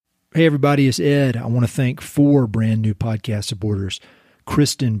Hey everybody, it's Ed. I want to thank 4 brand new podcast supporters: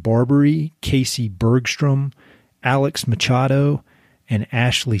 Kristen Barbary, Casey Bergstrom, Alex Machado, and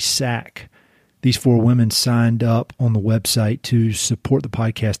Ashley Sack. These 4 women signed up on the website to support the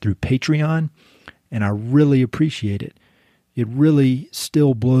podcast through Patreon, and I really appreciate it. It really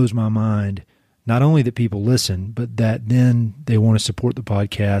still blows my mind, not only that people listen, but that then they want to support the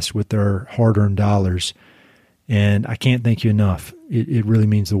podcast with their hard-earned dollars. And I can't thank you enough. It really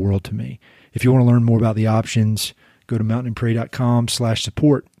means the world to me. If you want to learn more about the options, go to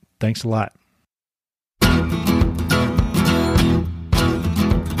mountainandprairie.com/support. Thanks a lot.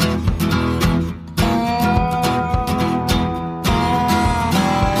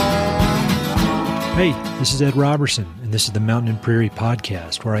 Hey, this is Ed Robertson, and this is the Mountain and Prairie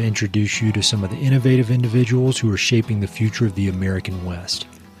Podcast, where I introduce you to some of the innovative individuals who are shaping the future of the American West.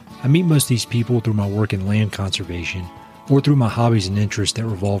 I meet most of these people through my work in land conservation or through my hobbies and interests that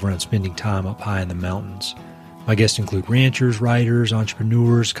revolve around spending time up high in the mountains. My guests include ranchers, writers,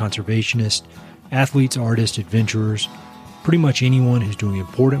 entrepreneurs, conservationists, athletes, artists, adventurers, pretty much anyone who's doing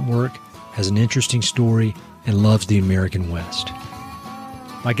important work, has an interesting story, and loves the American West.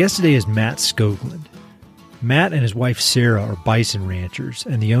 My guest today is Matt Skoglund. Matt and his wife Sarah are bison ranchers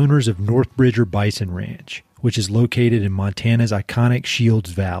and the owners of North Bridger Bison Ranch, which is located in Montana's iconic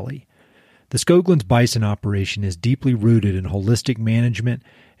Shields Valley. The Skoglund's bison operation is deeply rooted in holistic management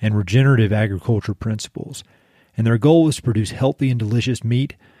and regenerative agriculture principles, and their goal is to produce healthy and delicious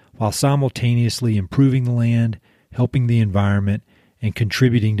meat while simultaneously improving the land, helping the environment, and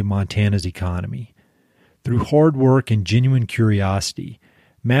contributing to Montana's economy. Through hard work and genuine curiosity,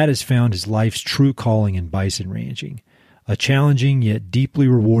 Matt has found his life's true calling in bison ranching, a challenging yet deeply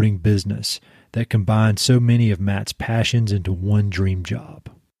rewarding business that combines so many of Matt's passions into one dream job.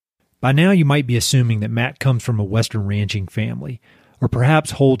 By now you might be assuming that Matt comes from a Western ranching family, or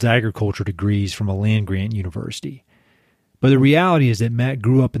perhaps holds agriculture degrees from a land-grant university. But the reality is that Matt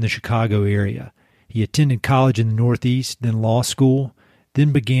grew up in the Chicago area. He attended college in the Northeast, then law school,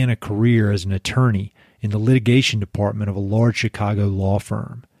 then began a career as an attorney in the litigation department of a large Chicago law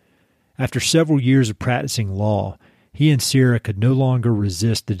firm. After several years of practicing law, he and Sarah could no longer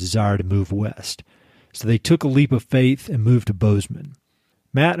resist the desire to move west, so they took a leap of faith and moved to Bozeman.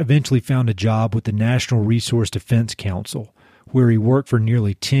 Matt eventually found a job with the National Resource Defense Council, where he worked for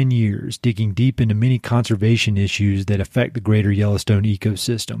nearly 10 years, digging deep into many conservation issues that affect the greater Yellowstone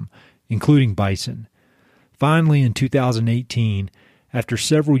ecosystem, including bison. Finally, in 2018, after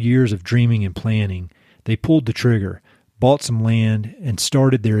several years of dreaming and planning, they pulled the trigger, bought some land, and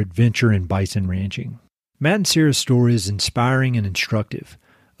started their adventure in bison ranching. Matt and Sarah's story is inspiring and instructive,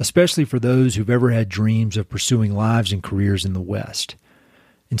 especially for those who've ever had dreams of pursuing lives and careers in the West.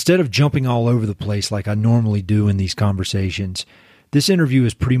 Instead of jumping all over the place like I normally do in these conversations, this interview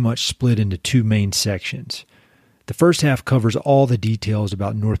is pretty much split into 2 main sections. The first half covers all the details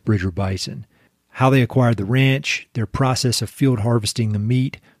about North Bridger Bison, how they acquired the ranch, their process of field harvesting the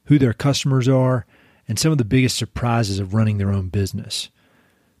meat, who their customers are, and some of the biggest surprises of running their own business.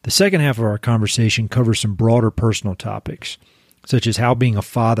 The second half of our conversation covers some broader personal topics, such as how being a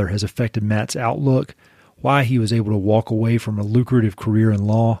father has affected Matt's outlook, why he was able to walk away from a lucrative career in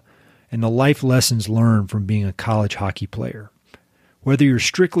law, and the life lessons learned from being a college hockey player. Whether you're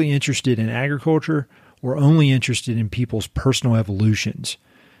strictly interested in agriculture or only interested in people's personal evolutions,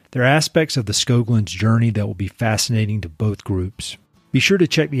 there are aspects of the Skoglund's journey that will be fascinating to both groups. Be sure to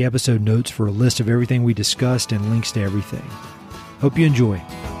check the episode notes for a list of everything we discussed and links to everything. Hope you enjoy.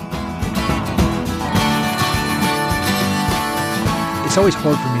 It's always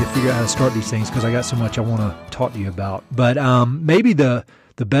hard for me to figure out how to start these things because I got so much I want to talk to you about. But maybe the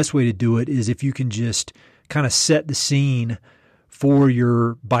best way to do it is if you can just kind of set the scene for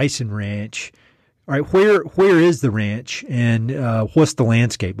your bison ranch. All right, where is the ranch, and what's the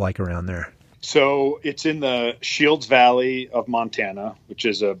landscape like around there? So it's in the Shields Valley of Montana, which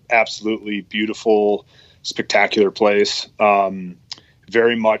is a absolutely beautiful, spectacular place.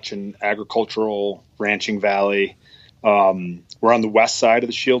 Very much an agricultural ranching valley. We're on the west side of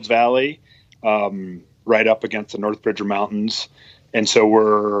the Shields Valley, right up against the North Bridger Mountains. And so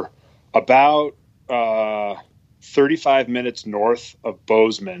we're about 35 minutes north of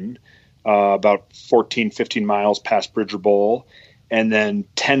Bozeman, about 14, 15 miles past Bridger Bowl, and then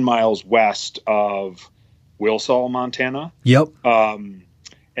 10 miles west of Wilsall, Montana. Yep. And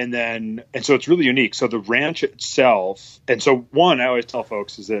so it's really unique. So the ranch itself, and so one, I always tell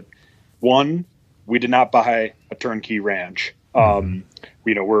folks is that one, we did not buy a turnkey ranch.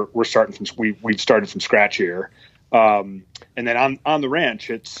 We're starting from, we've started from scratch here. And then on the ranch,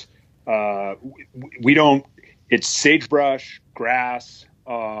 it's sagebrush, grass,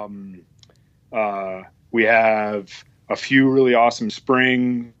 Um, we have a few really awesome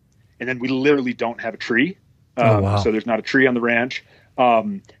springs, and then we literally don't have a tree. Oh, wow. So there's not a tree on the ranch.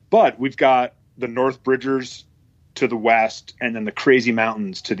 But we've got the North Bridgers to the west and then the Crazy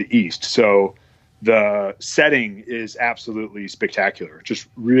Mountains to the east. So the setting is absolutely spectacular. Just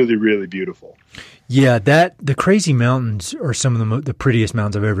really, really beautiful. Yeah, the Crazy Mountains are some of the prettiest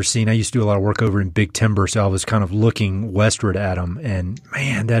mountains I've ever seen. I used to do a lot of work over in Big Timber, so I was kind of looking westward at them, and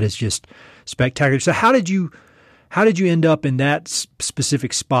man, that is just spectacular. So how did you end up in that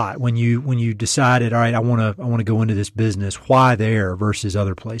specific spot when you decided, all right, I want to go into this business? Why there versus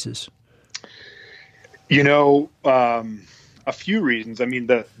other places? A few reasons. I mean,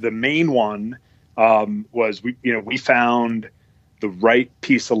 the main one was we found the right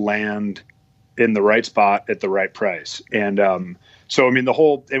piece of land in the right spot at the right price. And so, I mean,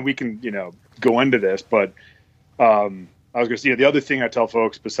 and we can, go into this, but I was going to say, the other thing I tell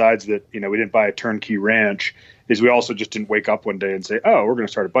folks besides that, we didn't buy a turnkey ranch is we also just didn't wake up one day and say, oh, we're going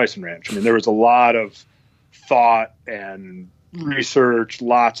to start a bison ranch. I mean, there was a lot of thought and research,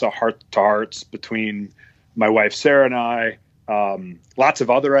 lots of heart-to-hearts between my wife, Sarah, and I, lots of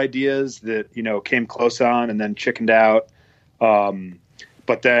other ideas that, came close on and then chickened out.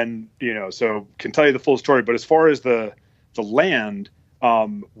 But then, so can tell you the full story, but as far as the land,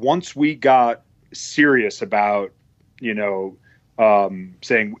 once we got serious about,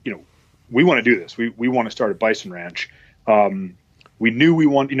 saying, we want to do this, we want to start a bison ranch. We knew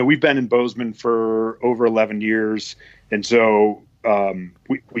we've been in Bozeman for over 11 years. And so,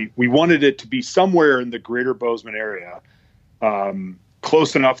 we wanted it to be somewhere in the greater Bozeman area,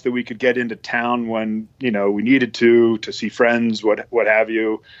 close enough that we could get into town when, we needed to see friends, what have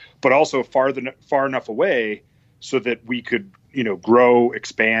you, but also far enough away so that we could, grow,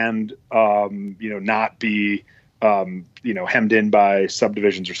 expand, not be, hemmed in by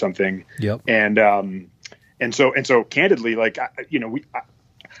subdivisions or something. Yep. And so candidly, like,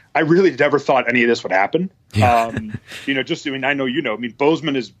 I really never thought any of this would happen. Yeah. I know,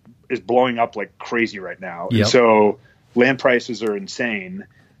 Bozeman is blowing up like crazy right now. Yep. And so land prices are insane.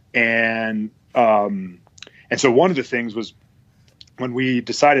 And so one of the things was when we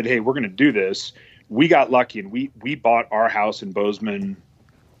decided, hey, we're going to do this, we got lucky and we bought our house in Bozeman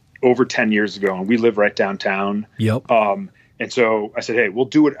over 10 years ago, and we live right downtown. Yep. And so I said, hey, we'll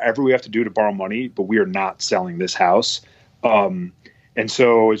do whatever we have to do to borrow money, but we are not selling this house. And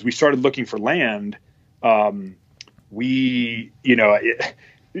so as we started looking for land, we,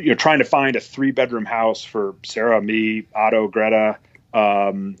 trying to find a 3-bedroom house for Sarah, me, Otto, Greta,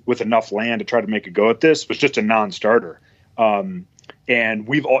 with enough land to try to make a go at this was just a non-starter. And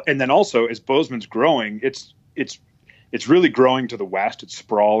then also as Bozeman's growing, it's really growing to the west. It's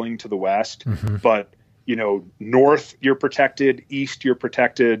sprawling to the west, mm-hmm. But north you're protected, east you're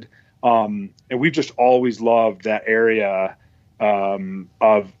protected. And we've just always loved that area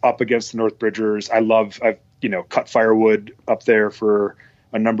of up against the North Bridgers. I've cut firewood up there for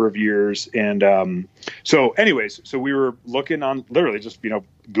a number of years. And so we were looking on literally just,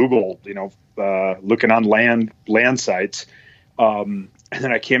 Google, looking on land sites. And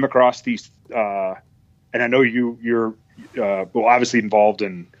then I came across these, and I know you're obviously involved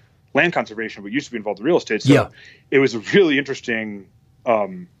in land conservation, but used to be involved in real estate. So yeah. It was a really interesting,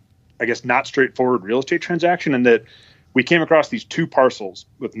 I guess, not straightforward real estate transaction, in that we came across these 2 parcels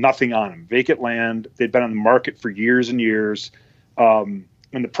with nothing on them, vacant land. They'd been on the market for years and years. And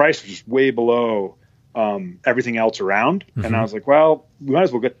the price was just way below everything else around. Mm-hmm. And I was like, well, we might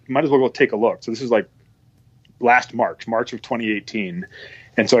as well go take a look. So this is like last March of 2018.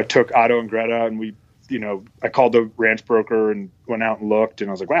 And so I took Otto and Greta, and we, I called the ranch broker and went out and looked, and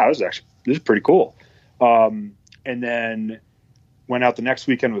I was like, wow, this is pretty cool. And then went out the next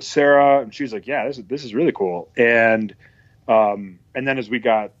weekend with Sarah, and she's like, yeah, this is really cool. And then as we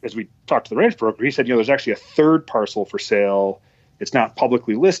talked to the ranch broker, he said, there's actually a 3rd parcel for sale. It's not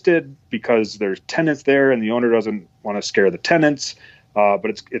publicly listed because there's tenants there and the owner doesn't want to scare the tenants.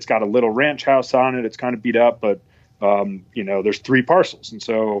 But it's got a little ranch house on it. It's kind of beat up, but there's 3 parcels. And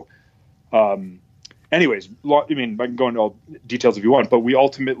so, anyways, I can go into all details if you want, but we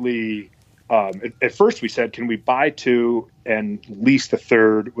ultimately, at first we said, can we buy 2 and lease the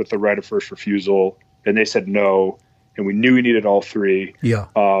 3rd with the right of first refusal? And they said no. And we knew we needed all 3. Yeah.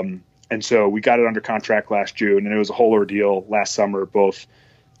 And so we got it under contract last June, and it was a whole ordeal last summer. Both,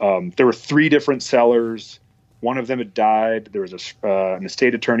 there were 3 different sellers. One of them had died. There was an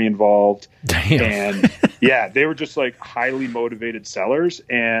estate attorney involved. Damn. And yeah, they were just like highly motivated sellers.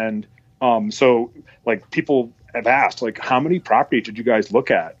 And so like people have asked, like, how many properties did you guys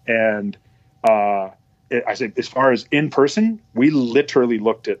look at? And I say, as far as in person, we literally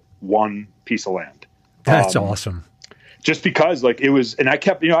looked at one piece of land. That's awesome. Just because like it was, and I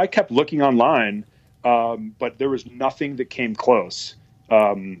kept looking online, but there was nothing that came close,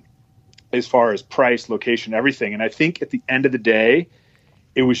 as far as price, location, everything. And I think at the end of the day,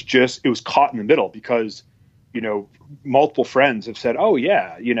 it was caught in the middle because, multiple friends have said, oh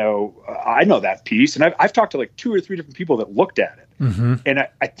yeah, I know that piece. And I've talked to like 2 or 3 different people that looked at it. Mm-hmm. And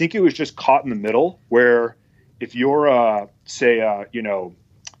I think it was just caught in the middle where if you're,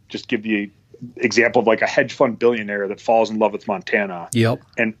 just give you example of like a hedge fund billionaire that falls in love with Montana yep.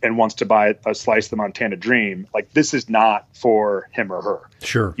 and wants to buy a slice of the Montana dream, like this is not for him or her.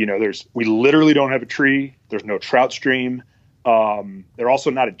 Sure. We literally don't have a tree. There's no trout stream. They're also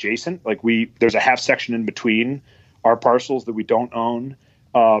not adjacent. Like there's a half section in between our parcels that we don't own.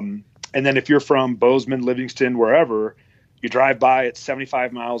 And then if you're from Bozeman, Livingston, wherever, you drive by at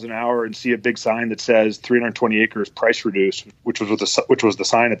 75 miles an hour and see a big sign that says 320 acres price reduced, which was the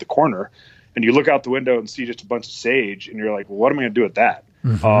sign at the corner. And you look out the window and see just a bunch of sage and you're like, well, what am I going to do with that?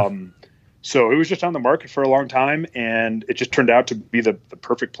 Mm-hmm. So it was just on the market for a long time and it just turned out to be the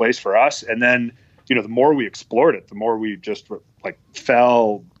perfect place for us. And then, the more we explored it, the more we just like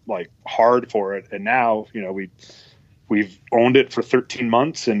fell like hard for it. And now, we've owned it for 13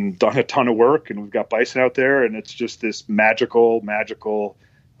 months and done a ton of work and we've got bison out there and it's just this magical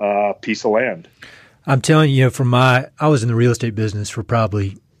piece of land. I'm telling you, I was in the real estate business for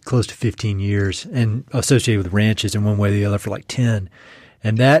probably close to 15 years and associated with ranches in one way or the other for like 10.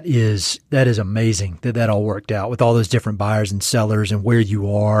 And that is amazing that all worked out with all those different buyers and sellers and where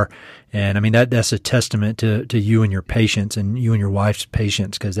you are. And I mean, that's a testament to you and your patience and you and your wife's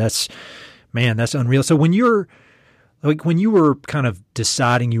patience. Cause that's unreal. So when you were kind of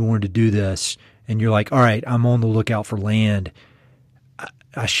deciding you wanted to do this and you're like, all right, I'm on the lookout for land.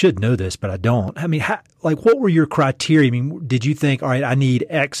 I should know this, but I don't. I mean, what were your criteria? I mean, did you think, all right, I need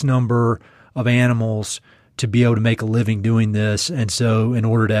X number of animals to be able to make a living doing this. And so in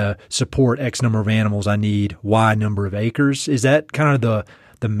order to support X number of animals, I need Y number of acres. Is that kind of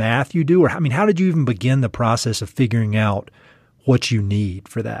the math you do? Or, I mean, how did you even begin the process of figuring out what you need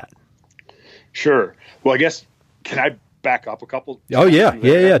for that? Sure. Well, I guess, can I back up a couple? Oh, yeah.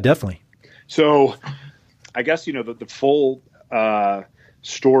 Yeah, definitely. So I guess, the full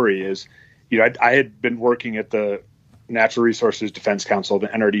story is, I had been working at the Natural Resources Defense Council, the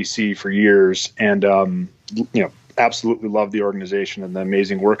NRDC, for years, and absolutely love the organization and the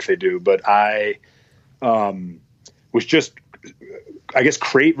amazing work they do. But I was just, I guess,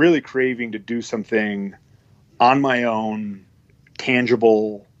 really craving to do something on my own,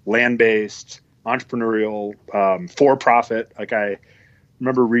 tangible, land-based, entrepreneurial, for-profit. Like I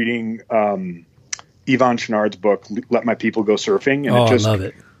remember reading Yvon Chouinard's book, Let My People Go Surfing. And I love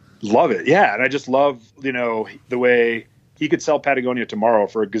it. Love it. Yeah. And I just love, the way he could sell Patagonia tomorrow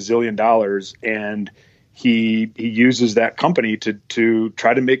for $1 gazillion. And he uses that company to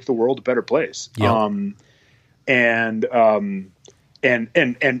try to make the world a better place. Yep. And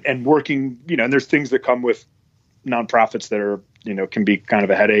working, and there's things that come with nonprofits that are, can be kind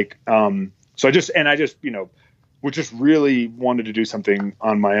of a headache. So I just would just really wanted to do something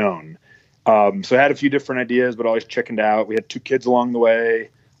on my own. So I had a few different ideas, but always chickened out. We had 2 kids along the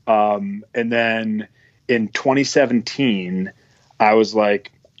way. And then in 2017, I was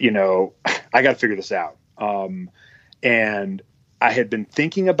like, I got to figure this out. And I had been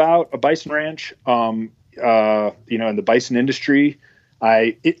thinking about a bison ranch, in the bison industry.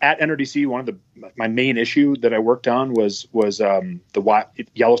 At NRDC, one of my main issue that I worked on was the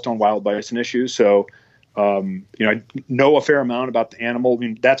Yellowstone wild bison issue. So, I know a fair amount about the animal. I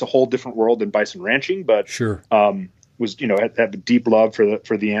mean, that's a whole different world than bison ranching, but sure. Had a deep love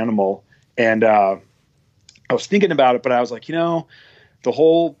for the animal. And, I was thinking about it, but I was like, the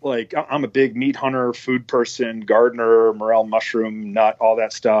whole, like, I'm a big meat hunter, food person, gardener, morel mushroom, nut, all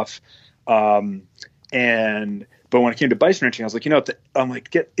that stuff. But when it came to bison ranching, I was like,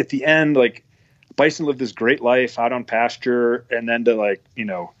 at the end, like, bison lived this great life out on pasture, and then to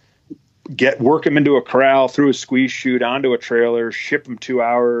work him into a corral, through a squeeze chute, onto a trailer, ship him 2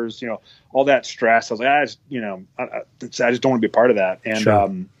 hours, all that stress. I was like, I just don't want to be a part of that. And,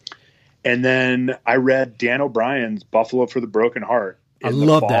 sure. And then I read Dan O'Brien's Buffalo for the Broken Heart. I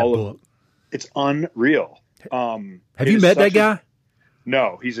love that book. It's unreal. Have you met that guy?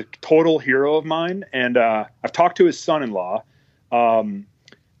 No, he's a total hero of mine. And, I've talked to his son-in-law, but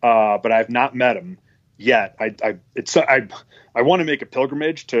I've not met him yet. I want to make a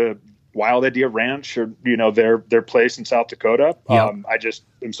pilgrimage to Wild Idea Ranch, or their place in South Dakota. Yep. I just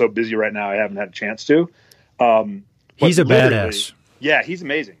am so busy right now, I haven't had a chance to. He's a badass. Yeah, he's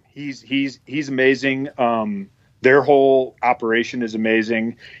amazing. he's amazing. Their whole operation is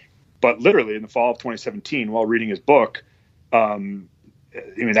amazing. But literally in the fall of 2017, while reading his book,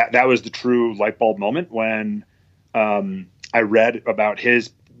 that was the true light bulb moment when I read about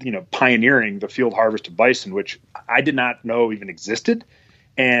his, pioneering the field harvest of bison, which I did not know even existed.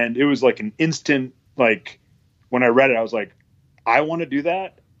 And it was like an instant, like when I read it, I was like, I want to do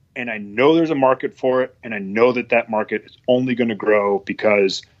that. And I know there's a market for it. And I know that market is only going to grow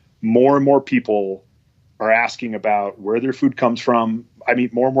because more and more people are asking about where their food comes from. I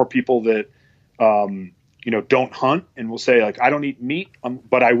meet more and more people that, don't hunt and will say like, I don't eat meat,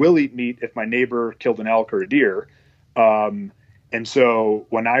 but I will eat meat if my neighbor killed an elk or a deer. And so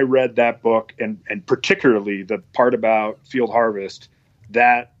when I read that book and particularly the part about field harvest,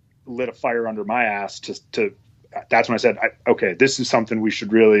 that lit a fire under my ass to that's when I said, okay, this is something we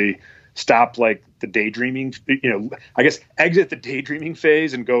should really stop, like the daydreaming, I guess exit the daydreaming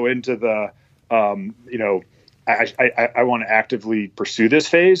phase and go into the, I want to actively pursue this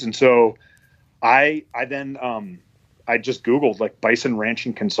phase. And so I then I just Googled like bison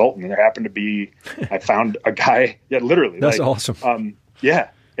ranching consultant, and there happened to be, I found a guy. Yeah, literally. That's awesome.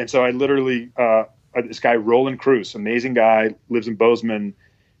 Yeah. And so I literally, this guy, Roland Cruz, amazing guy, lives in Bozeman.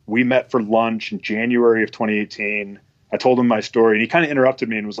 We met for lunch in January of 2018. I told him my story, and he kind of interrupted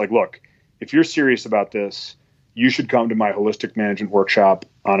me and was like, look, if you're serious about this, you should come to my holistic management workshop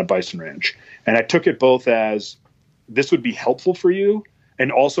on a bison ranch. And I took it both as this would be helpful for you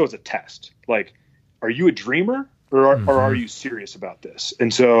and also as a test. Like, are you a dreamer or are you serious about this?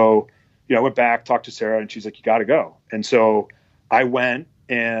 And so, I went back, talked to Sarah, and she's like, you got to go. And so I went,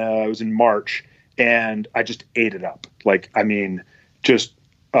 and it was in March, and I just ate it up. Like, I mean, just,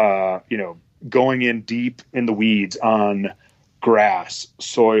 going in deep in the weeds on grass,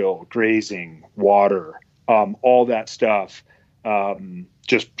 soil, grazing, water, all that stuff.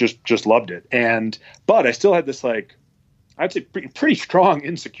 Just loved it. But I still had this, like, I'd say pretty strong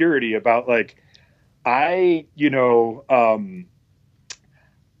insecurity about like, I'm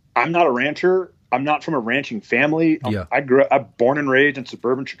not a rancher. I'm not from a ranching family. Yeah. I'm born and raised in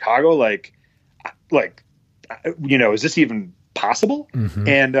suburban Chicago. Like, is this even possible? Mm-hmm.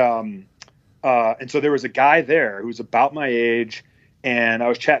 And so there was a guy there who was about my age, and I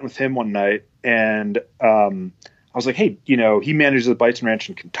was chatting with him one night, and I was like, hey, he manages a bison ranch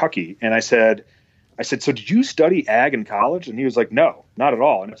in Kentucky. And I said, so did you study ag in college? And he was like, no, not at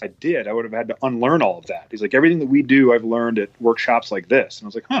all. And if I did, I would have had to unlearn all of that. He's like, everything that we do, I've learned at workshops like this. And I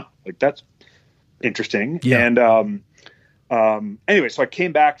was like, like that's interesting. Yeah. And anyway, so I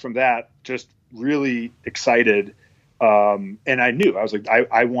came back from that just really excited. And I knew, I was like,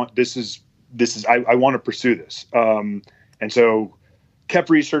 I want to pursue this. And so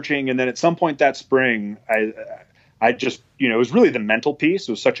kept researching. And then at some point that spring, I just, it was really the mental piece.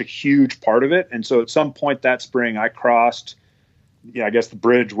 It was such a huge part of it. And so at some point that spring I crossed, I guess the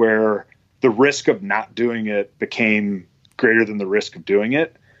bridge where the risk of not doing it became greater than the risk of doing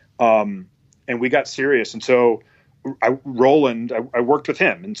it. And we got serious. And so Roland, I worked with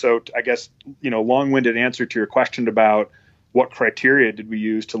him. And so I guess, long-winded answer to your question about what criteria did we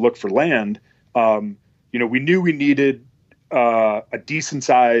use to look for land. We knew we needed a decent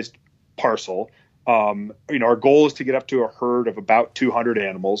sized parcel. Our goal is to get up to a herd of about 200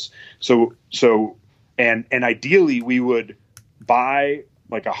 animals. So, and ideally we would buy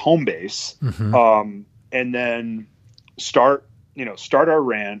like a home base, mm-hmm. And then start our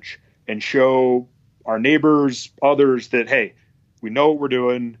ranch and show our neighbors, others that, hey, we know what we're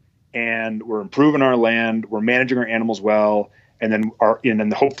doing and we're improving our land. We're managing our animals well. And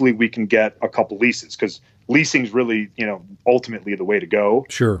then hopefully we can get a couple leases, because leasing is really, ultimately the way to go.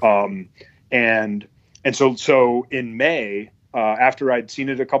 Sure. And so in May, after I'd seen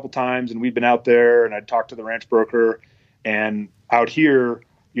it a couple times and we'd been out there and I'd talked to the ranch broker, and out here,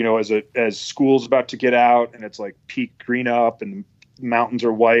 as school's about to get out and it's like peak green up and the mountains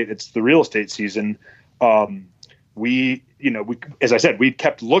are white, it's the real estate season. We, as I said, I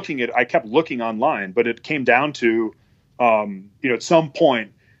kept looking online, but it came down to, at some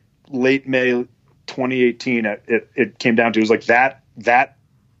point, late May 2018, it came down to, it was like that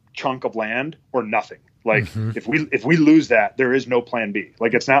chunk of land or nothing. Like, mm-hmm. if we lose that, there is no plan B.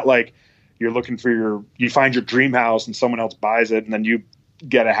 Like, it's not like you're looking for you find your dream house and someone else buys it and then you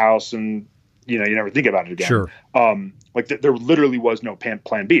get a house and, you never think about it again. Sure. There literally was no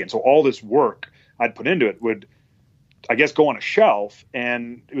plan B. And so all this work I'd put into it would, I guess, go on a shelf.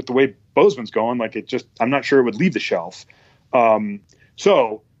 And with the way Bozeman's going, I'm not sure it would leave the shelf.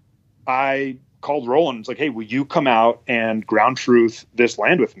 So I called Roland and was like, hey, will you come out and ground truth this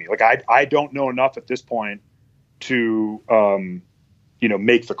land with me? Like, I don't know enough at this point to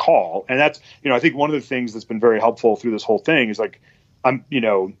make the call. And that's, I think one of the things that's been very helpful through this whole thing is like, I'm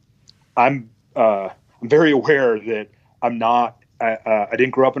very aware that I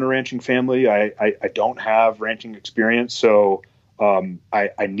didn't grow up in a ranching family. I don't have ranching experience. So,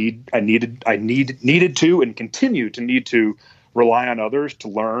 I needed to and continue to need to rely on others to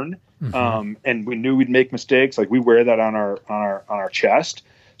learn. Mm-hmm. And we knew we'd make mistakes. Like we wear that on our chest.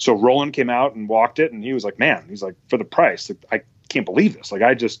 So Roland came out and walked it, and he was like, man, he's like, for the price, like, I can't believe this. Like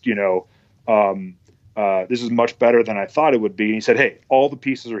I just, this is much better than I thought it would be. And he said, hey, all the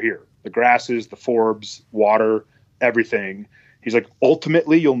pieces are here. The grasses, the forbs, water, everything. He's like,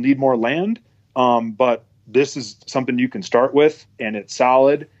 ultimately you'll need more land. But this is something you can start with and it's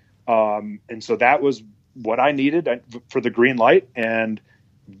solid. And so that was what I needed for the green light. And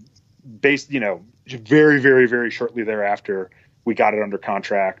very, very, very shortly thereafter, we got it under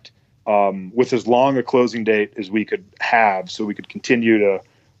contract with as long a closing date as we could have, so we could continue to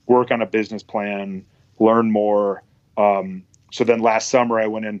work on a business plan, learn more. So then last summer I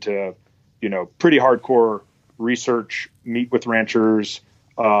went into, pretty hardcore research, meet with ranchers,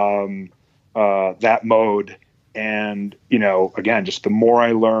 that mode. And, again, just the more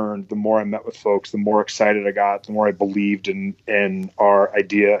I learned, the more I met with folks, the more excited I got, the more I believed in our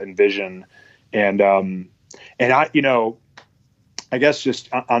idea and vision. And I guess just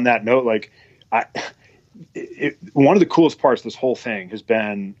on that note, like one of the coolest parts of this whole thing has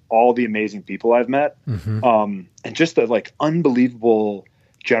been all the amazing people I've met, mm-hmm. And just the like unbelievable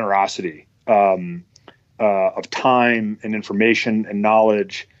generosity of time and information and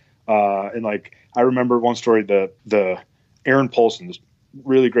knowledge. And like I remember one story, the Aaron Polson, this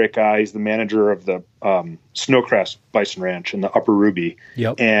really great guy. He's the manager of the Snowcrest Bison Ranch in the Upper Ruby.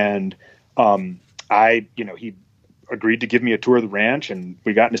 Yep. And he agreed to give me a tour of the ranch, and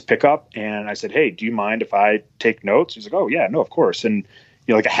we got in his pickup, and I said, hey, do you mind if I take notes? He's like, oh yeah, no, of course. And,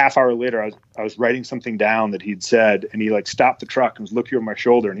 like a half hour later, I was writing something down that he'd said, and he like stopped the truck and was looking over my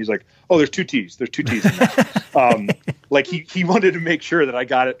shoulder, and he's like, oh, there's two T's in that. Like he wanted to make sure that I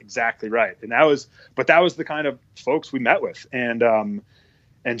got it exactly right. And that was the kind of folks we met with. And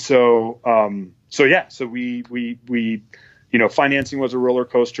so we financing was a roller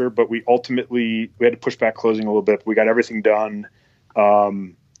coaster, but we had to push back closing a little bit. We got everything done.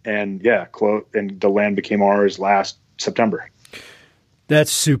 And the land became ours last September.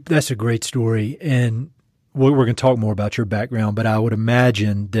 That's a great story. And we're going to talk more about your background, but I would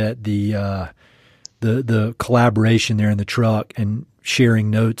imagine that the collaboration there in the truck and sharing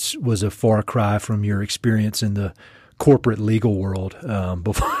notes was a far cry from your experience in the corporate legal world,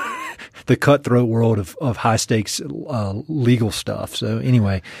 before the cutthroat world of high stakes legal stuff. So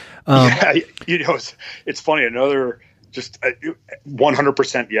anyway, it's funny. Another just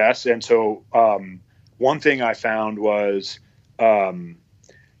 100% yes. And so one thing I found was,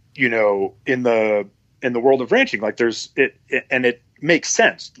 in the world of ranching, like and it makes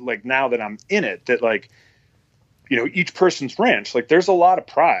sense. Like now that I'm in it, that like, each person's ranch, like there's a lot of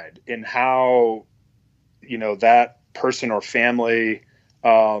pride in how, that person or family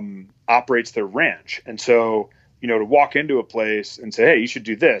operates their ranch. And so, to walk into a place and say, hey, you should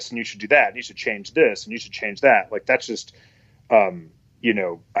do this and you should do that and you should change this and you should change that. Like that's just, that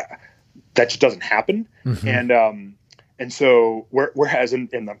just doesn't happen. Mm-hmm. And so whereas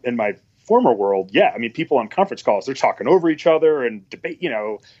in my former world, yeah, I mean, people on conference calls, they're talking over each other and debate,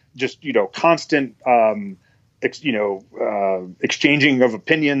 constant, exchanging of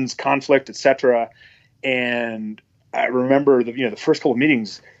opinions, conflict, etc. And I remember the first couple of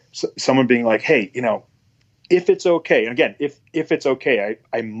meetings, someone being like, hey, if it's okay. And again, if it's okay,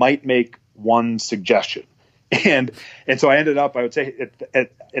 I might make one suggestion. And so I ended up, I would say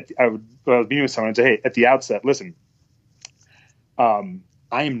I was meeting with someone and say, hey, at the outset, listen, I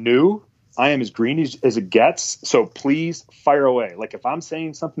am new. I am as green as it gets. So please fire away. Like if I'm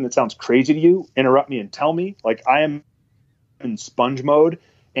saying something that sounds crazy to you, interrupt me and tell me. Like I am in sponge mode,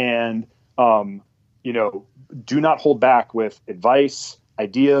 and do not hold back with advice,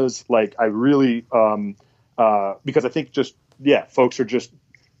 ideas. Like I really, because I think folks are just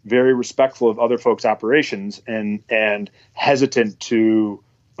very respectful of other folks' operations and hesitant to,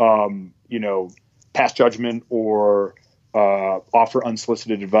 pass judgment or offer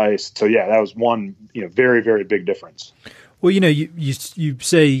unsolicited advice. So yeah, that was one, very, very big difference. Well, you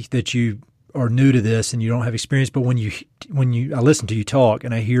say that you are new to this and you don't have experience, but when I listen to you talk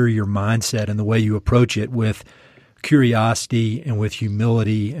and I hear your mindset and the way you approach it with curiosity and with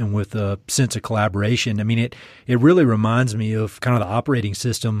humility and with a sense of collaboration, I mean, it really reminds me of kind of the operating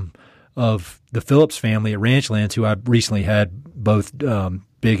system of the Phillips family at Ranchlands, who I recently had both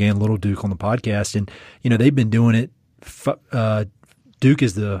Big and Little Duke on the podcast. And, they've been doing it Duke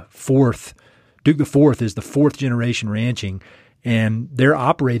is the fourth is the fourth generation ranching, and their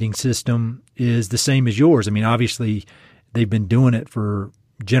operating system is the same as yours. I mean, obviously they've been doing it for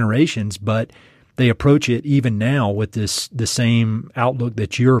generations, but they approach it even now with the same outlook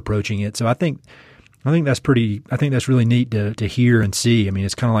that you're approaching it. So I think that's really neat to hear and see. I mean,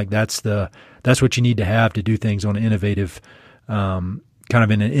 it's kind of like that's what you need to have to do things on an innovative, kind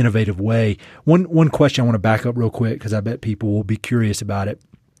of in an innovative way. One question I want to back up real quick, because I bet people will be curious about it.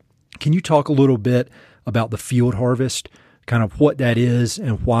 Can you talk a little bit about the field harvest, kind of what that is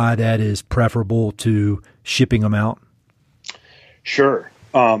and why that is preferable to shipping them out? Sure.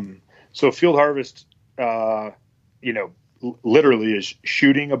 So field harvest, literally is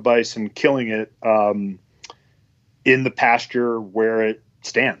shooting a bison, killing it in the pasture where it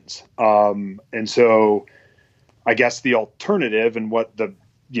stands. And so I guess the alternative, and what the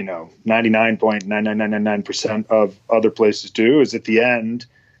 99.99999% of other places do, is at the end,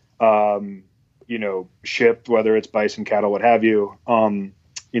 ship, whether it's bison, cattle, what have you,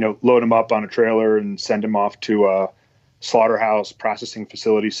 load them up on a trailer and send them off to a slaughterhouse processing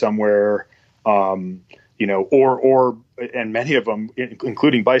facility somewhere, and many of them,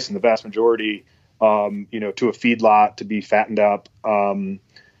 including bison, the vast majority, to a feedlot to be fattened up.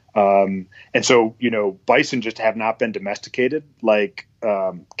 And so, bison just have not been domesticated like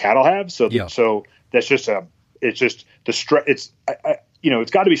cattle have. So, so that's just it's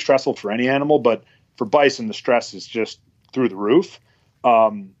got to be stressful for any animal, but for bison, the stress is just through the roof.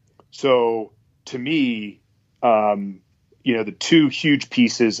 So to me, the two huge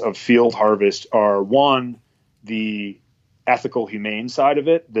pieces of field harvest are, one, the ethical, humane side of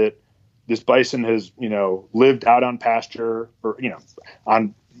it, that this bison has, lived out on pasture or,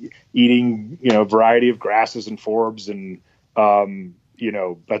 on eating, variety of grasses and forbs, and,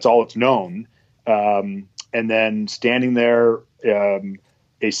 that's all it's known. And then standing there,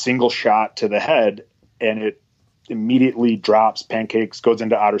 a single shot to the head, and it immediately drops, pancakes, goes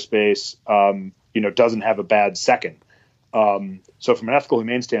into outer space, doesn't have a bad second. So from an ethical,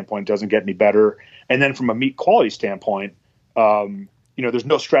 humane standpoint, it doesn't get any better. And then from a meat quality standpoint, there's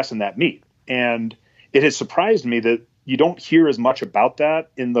no stress in that meat. And it has surprised me that you don't hear as much about that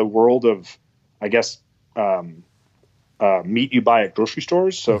in the world of, I guess, meat you buy at grocery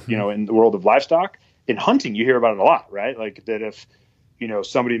stores. So, in the world of livestock. In hunting, you hear about it a lot, right? Like that if,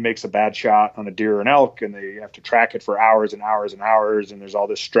 somebody makes a bad shot on a deer or an elk and they have to track it for hours and hours and hours, and there's all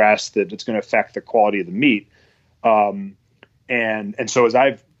this stress that it's going to affect the quality of the meat. And so as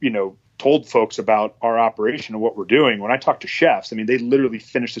I've, told folks about our operation and what we're doing, when I talk to chefs, I mean, they literally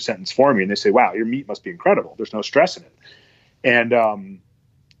finish the sentence for me and they say, wow, your meat must be incredible. There's no stress in it. And,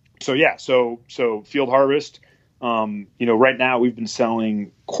 so field harvest, right now we've been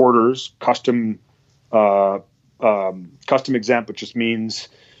selling quarters, custom exempt, which just means,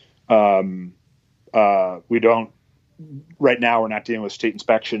 we don't, right now we're not dealing with state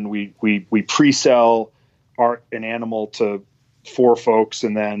inspection. We pre-sell an animal to 4 folks,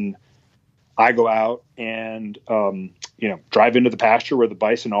 and then I go out and, drive into the pasture where the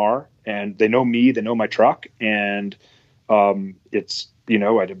bison are, and they know me, they know my truck. And, it's, I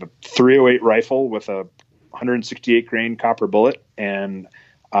have a 308 rifle with a 168 grain copper bullet, and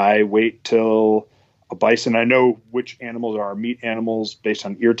I wait till a bison, I know which animals are meat animals based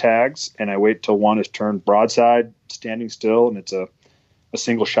on ear tags, and I wait till one is turned broadside, standing still, and it's a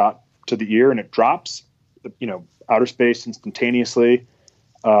single shot to the ear, and it drops, outer space instantaneously.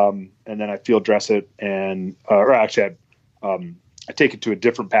 And then I field dress it, and, I take it to a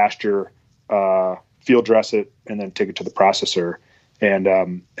different pasture, field dress it, and then take it to the processor. And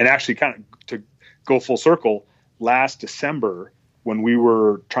actually, kind of to go full circle, last December, when we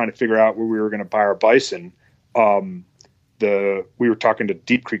were trying to figure out where we were going to buy our bison, we were talking to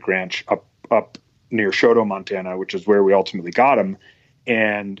Deep Creek Ranch up near Choteau, Montana, which is where we ultimately got him.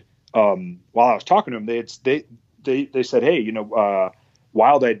 And while I was talking to them, they said, hey,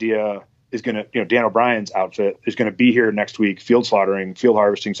 Wild Idea is going to, Dan O'Brien's outfit is going to be here next week, field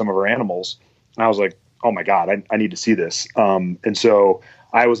harvesting some of our animals. And I was like, oh my God, I need to see this. And so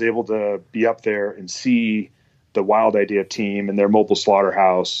I was able to be up there and see the Wild Idea team and their mobile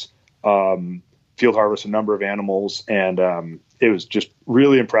slaughterhouse, field harvest a number of animals. And it was just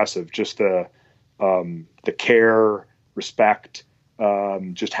really impressive. Just the care, respect,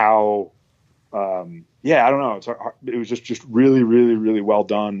 just how, I don't know. It was just really, really, really well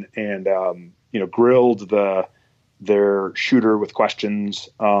done. And, grilled their shooter with questions.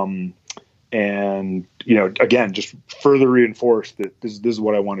 And, again, just further reinforced that this is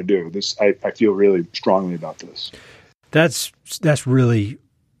what I want to do. I feel really strongly about this. That's really,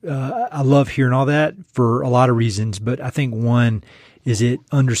 I love hearing all that for a lot of reasons, but I think one is it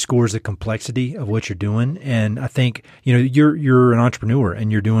underscores the complexity of what you're doing. And I think, you're an entrepreneur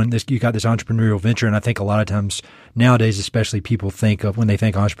and you're doing this, you got this entrepreneurial venture. And I think a lot of times nowadays, especially people think of when they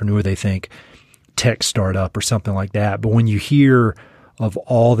think entrepreneur, they think tech startup or something like that. But when you hear of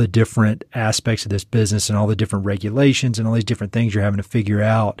all the different aspects of this business and all the different regulations and all these different things you're having to figure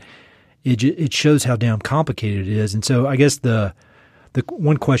out, it shows how damn complicated it is. And so I guess the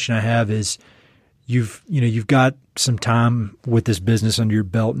one question I have is, you've got some time with this business under your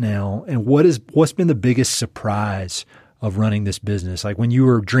belt now, and what's been the biggest surprise of running this business? Like when you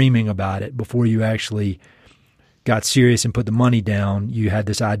were dreaming about it before you actually got serious and put the money down, you had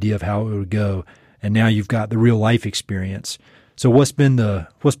this idea of how it would go, and now you've got the real life experience. So what's been the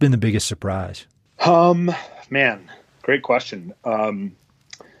biggest surprise? Man, great question.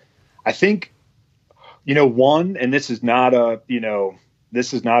 I think, one, and this is not a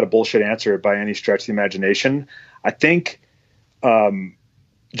bullshit answer by any stretch of the imagination. I think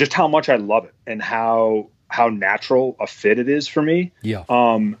just how much I love it and how natural a fit it is for me. Yeah.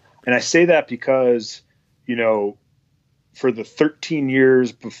 And I say that because, for the 13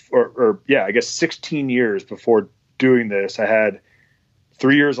 years before, I guess 16 years before doing this, I had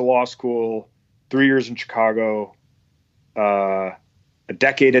 3 years of law school, 3 years in Chicago, a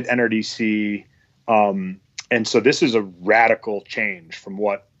decade at NRDC. And so this is a radical change from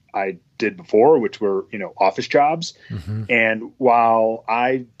what I did before, which were, office jobs. Mm-hmm. And while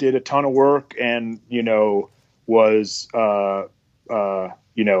I did a ton of work and, was,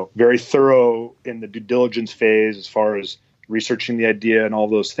 very thorough in the due diligence phase as far as researching the idea and all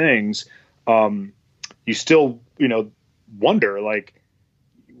those things, you still, wonder, like,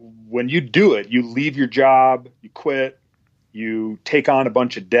 when you do it, you leave your job, you quit, you take on a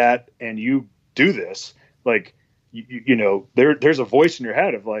bunch of debt, and you do this. Like, there's a voice in your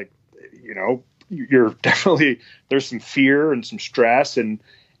head of like, you're definitely, there's some fear and some stress. And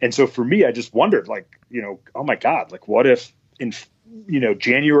so for me, I just wondered, like, oh my God, like what if in,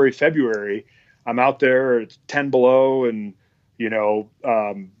 January, February, I'm out there, it's 10 below and,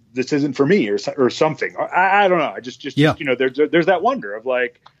 this isn't for me or something. I don't know. I just yeah. There's that wonder of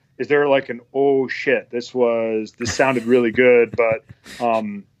like, is there like an, oh shit, this sounded really good, but,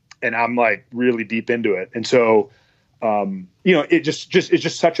 and I'm like really deep into it. And so, it's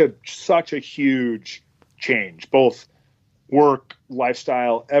just such a huge change, both work,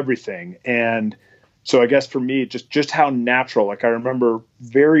 lifestyle, everything. And so I guess for me, just how natural, like I remember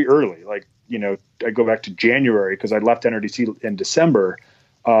very early, like, I go back to January because I left NRDC in December,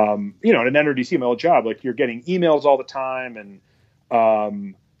 in an NRDC, my old job, like you're getting emails all the time and,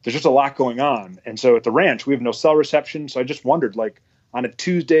 there's just a lot going on. And so at the ranch, we have no cell reception. So I just wondered, like, on a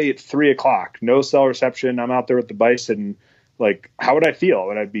Tuesday at 3:00, no cell reception, I'm out there with the Bison, like, how would I feel?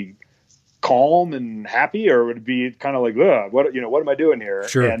 Would I be calm and happy, or would it be kind of like, what am I doing here?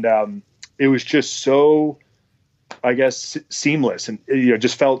 Sure. And it was just so, I guess, seamless, and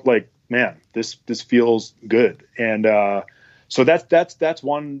just felt like, man, this feels good. And so that's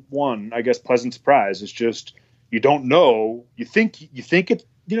one I guess pleasant surprise is just you don't know, you think it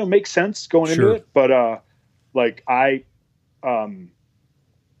makes sense going Sure. into it, but like I'm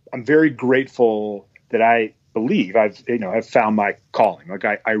very grateful that I believe I've found my calling. Like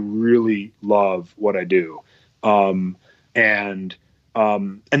I really love what I do. And then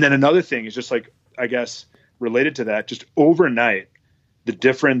another thing is just like, I guess related to that, just overnight, the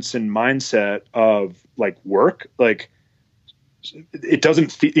difference in mindset of like work, like it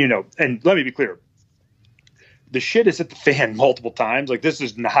doesn't feel, and let me be clear, the shit is at the fan multiple times. Like this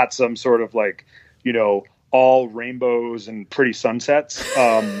is not some sort of like, all rainbows and pretty sunsets.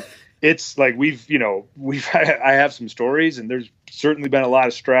 It's like I have some stories and there's certainly been a lot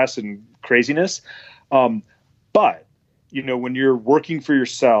of stress and craziness. But when you're working for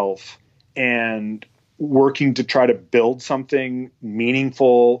yourself and working to try to build something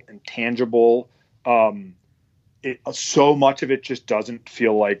meaningful and tangible, so much of it just doesn't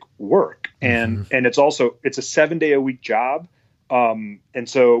feel like work. And it's a 7-day-a-week job. And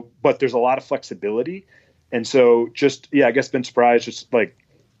so, but there's a lot of flexibility. And so I guess been surprised, just like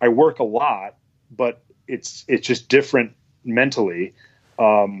I work a lot, but it's just different mentally.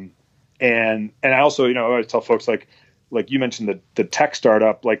 And I also, I always tell folks like you mentioned the tech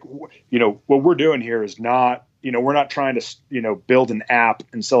startup, like, what we're doing here is not, we're not trying to, build an app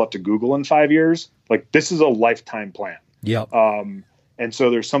and sell it to Google in 5 years. Like this is a lifetime plan. Yeah. And so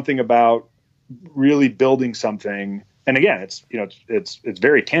there's something about really building something. And again, it's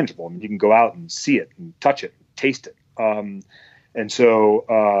very tangible. I mean, you can go out and see it and touch it, and taste it. And so,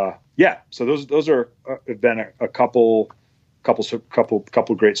 so those are have been a couple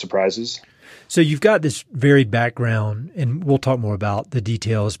great surprises. So you've got this varied background, and we'll talk more about the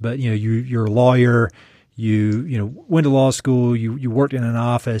details, but you're a lawyer, you went to law school, you worked in an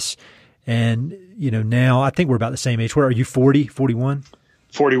office, and now I think we're about the same age. Where are you, 40, 41?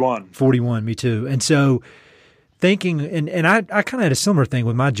 41. 41, me too. And so thinking, and I kind of had a similar thing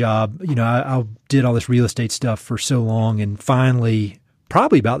with my job. I did all this real estate stuff for so long, and finally,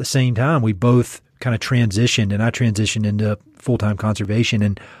 probably about the same time, we both kind of transitioned, and I transitioned into full-time conservation,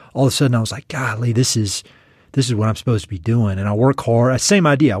 and all of a sudden I was like, golly, this is what I'm supposed to be doing. And I work hard. Same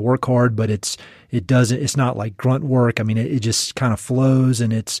idea. I work hard, but it's not like grunt work. I mean, it just kind of flows,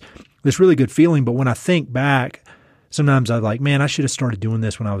 and it's this really good feeling. But when I think back, sometimes I'm like, man, I should have started doing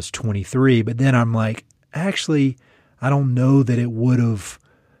this when I was 23. But then I'm like, actually, I don't know that I would have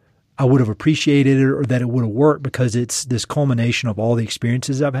appreciated it or that it would have worked, because it's this culmination of all the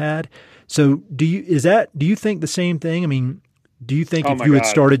experiences I've had. So do you think the same thing? I mean, do you think if you had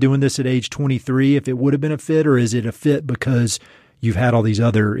started doing this at age 23, if it would have been a fit, or is it a fit because you've had all these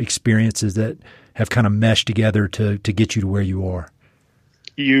other experiences that have kind of meshed together to get you to where you are?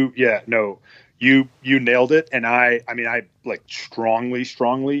 You nailed it. And I like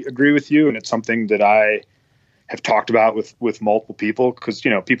strongly agree with you. And it's something that I have talked about with multiple people, because,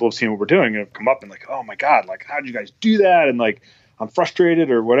 people have seen what we're doing and have come up and like, oh my God, like, how did you guys do that? And like, I'm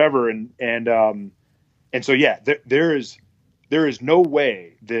frustrated or whatever. And so, yeah, there is no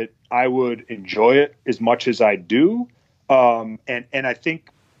way that I would enjoy it as much as I do. And I think,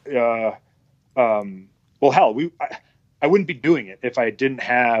 well, hell, I wouldn't be doing it if I didn't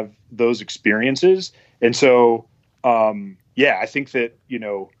have those experiences. And so, I think that,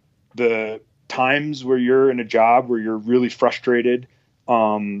 the times where you're in a job where you're really frustrated,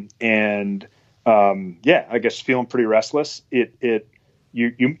 I guess feeling pretty restless, you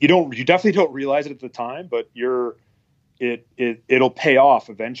definitely don't realize it at the time, but it'll pay off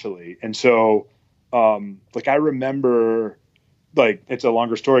eventually. And so, I remember, like, it's a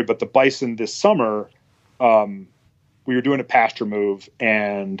longer story, but the bison this summer, we were doing a pasture move,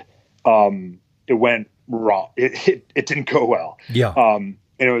 and it went wrong. It didn't go well. Yeah.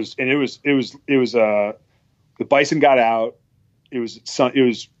 The bison got out. It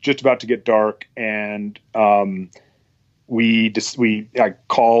was just about to get dark, and I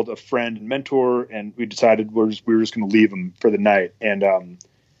called a friend and mentor, and we decided we were just going to leave him for the night. And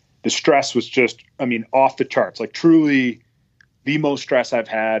the stress was just, off the charts, like truly the most stress I've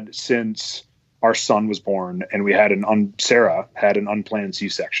had since our son was born, and we had Sarah had an unplanned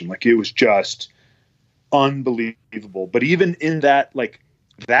C-section. Like, it was just unbelievable. But even in that, like,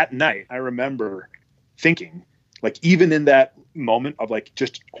 that night, I remember thinking, like, even in that moment of like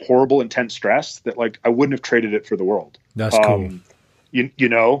just horrible, intense stress, that like I wouldn't have traded it for the world. That's cool.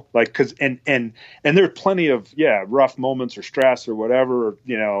 Like, cause, and there are plenty of, rough moments or stress or whatever,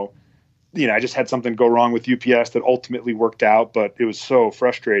 I just had something go wrong with UPS that ultimately worked out, but it was so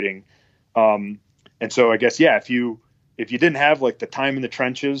frustrating. And so I guess, if you didn't have like the time in the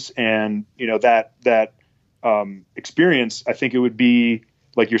trenches and, that experience, I think it would be,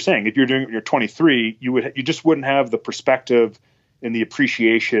 like you're saying, if you're doing it when you're 23, you just wouldn't have the perspective and the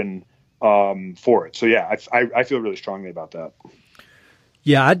appreciation for it. So I feel really strongly about that.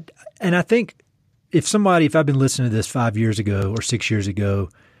 Yeah, and I think if I've been listening to this 5 years ago or 6 years ago,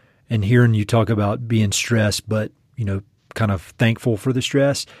 and hearing you talk about being stressed, but kind of thankful for the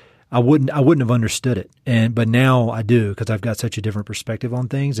stress, I wouldn't have understood it. But now I do, because I've got such a different perspective on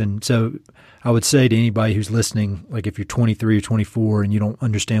things. And so I would say to anybody who's listening, like, if you're 23 or 24 and you don't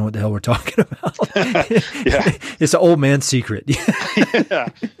understand what the hell we're talking about, it's an old man's secret. Yeah.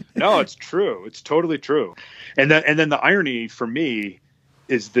 No, it's true. It's totally true. And then the irony for me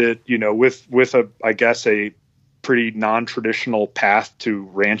is that, with I guess a pretty non-traditional path to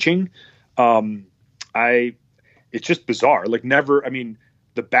ranching, it's just bizarre. Like,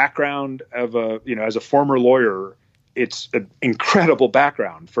 the background of as a former lawyer, it's an incredible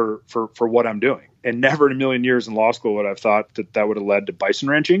background for what I'm doing. And never in a million years in law school would I have thought that would have led to bison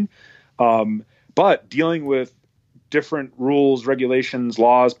ranching. But dealing with different rules, regulations,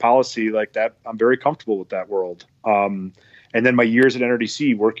 laws, policy like that, I'm very comfortable with that world. And then my years at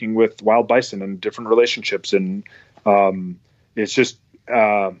NRDC working with wild bison and different relationships. And it's just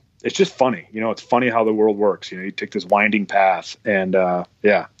funny. It's funny how the world works. You take this winding path, and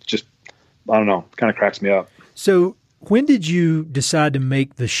just, I don't know, kind of cracks me up. So when did you decide to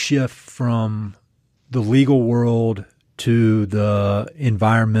make the shift from the legal world to the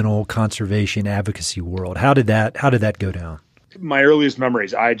environmental conservation advocacy world? How did that go down? My earliest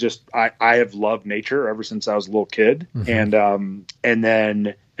memories, I have loved nature ever since I was a little kid. Mm-hmm. And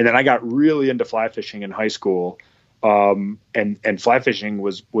then I got really into fly fishing in high school. And fly fishing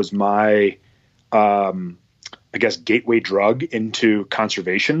was my, I guess, gateway drug into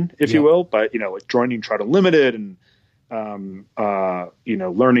conservation, if you will, but, like joining Trout Unlimited and,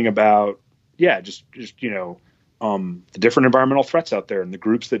 learning about, just the different environmental threats out there and the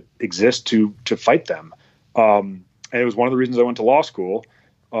groups that exist to fight them. And it was one of the reasons I went to law school.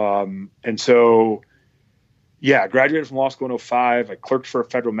 And so, I graduated from law school in 2005. I clerked for a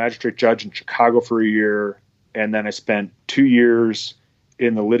federal magistrate judge in Chicago for a year. And then I spent 2 years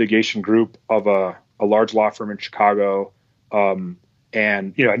in the litigation group of a large law firm in Chicago. And,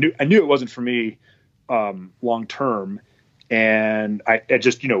 I knew it wasn't for me, long term. And I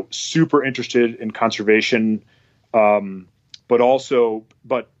just, super interested in conservation. But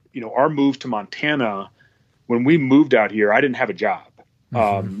our move to Montana, when we moved out here, I didn't have a job,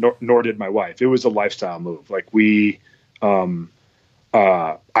 nor did my wife. It was a lifestyle move. Like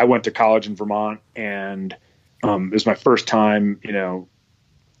I went to college in Vermont, and it was my first time,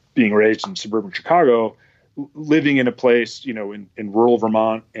 being raised in suburban Chicago, living in a place, in rural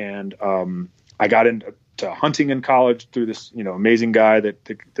Vermont. And I got into hunting in college through this, amazing guy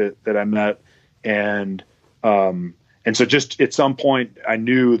that I met. And so just at some point I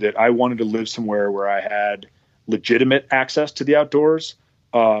knew that I wanted to live somewhere where I had legitimate access to the outdoors.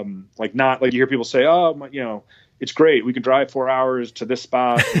 Like not like you hear people say, oh, it's great, we can drive 4 hours to this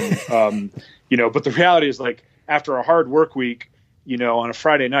spot. And, but the reality is, like, after a hard work week, on a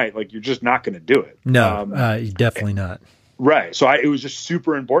Friday night, like, you're just not going to do it. No, definitely not. Right. So it was just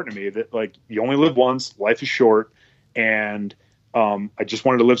super important to me that, like, you only live once, life is short. And I just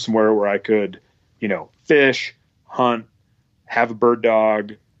wanted to live somewhere where I could, fish, hunt, have a bird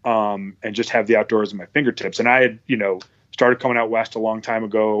dog, and just have the outdoors at my fingertips. And I had, started coming out west a long time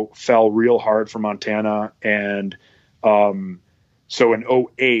ago, fell real hard for Montana. And so in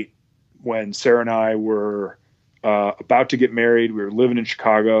 2008, when Sarah and I were about to get married, we were living in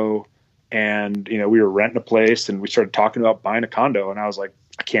Chicago, and, we were renting a place, and we started talking about buying a condo. And I was like,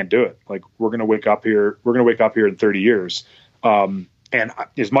 I can't do it. Like, we're going to wake up here in 30 years. And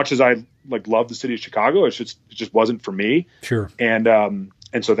as much as I love the city of Chicago, it just wasn't for me. Sure. And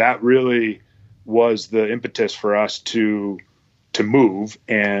so that really was the impetus for us to move,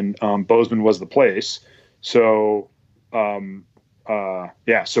 and Bozeman was the place. So so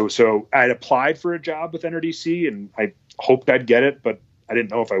I'd applied for a job with NRDC, and I hoped I'd get it, but I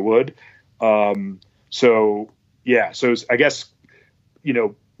didn't know if I would. So I guess,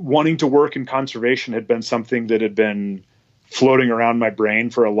 wanting to work in conservation had been something that had been floating around my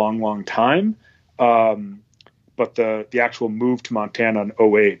brain for a long, long time. But the actual move to Montana in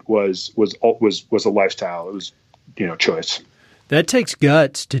 2008 was a lifestyle. It was, choice. That takes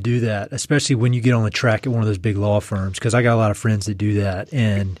guts to do that, especially when you get on the track at one of those big law firms, because I got a lot of friends that do that,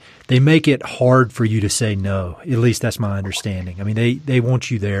 and they make it hard for you to say no. At least that's my understanding. I mean, they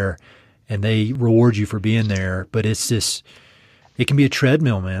want you there, and they reward you for being there, but it's just – it can be a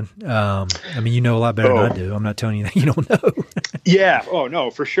treadmill, man. I mean, you know a lot better than I do. I'm not telling you that you don't know. Yeah. Oh,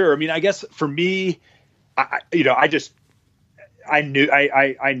 no, for sure. I mean, I guess for me – I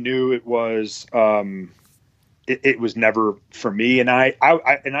knew it was, it was never for me. And I,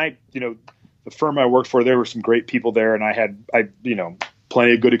 the firm I worked for, there were some great people there, and I had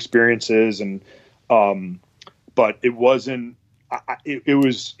plenty of good experiences, and, but it wasn't, it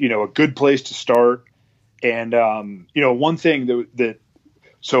was, a good place to start. And, one thing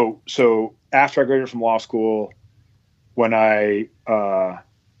so after I graduated from law school, when I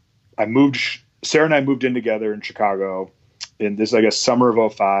moved, Sarah and I moved in together in Chicago in this, I guess, summer of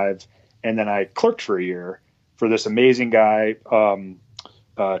 2005. And then I clerked for a year for this amazing guy,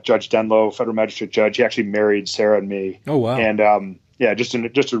 Judge Denlow, federal magistrate judge. He actually married Sarah and me. Oh, wow. And just a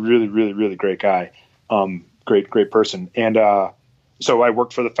really, really, really great guy. Great person. And so I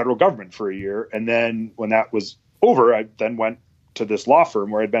worked for the federal government for a year. And then when that was over, I then went to this law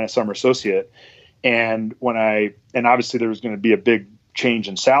firm where I'd been a summer associate. And obviously there was going to be a big change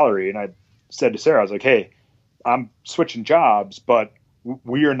in salary. And I said to Sarah, I was like, hey, I'm switching jobs, but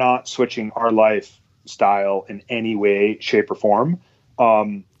we are not switching our lifestyle in any way, shape, or form.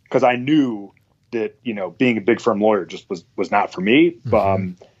 Because I knew that, being a big firm lawyer just was not for me.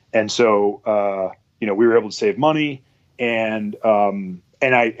 Mm-hmm. And so, we were able to save money, and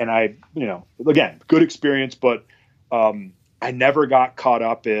I, again, good experience, but I never got caught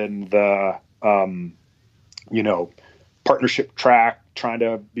up in the, partnership track, trying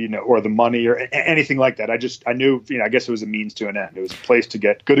to, or the money or anything like that. I knew, I guess it was a means to an end. It was a place to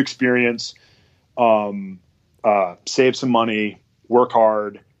get good experience, save some money, work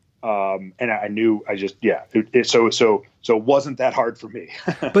hard. And I knew so it wasn't that hard for me.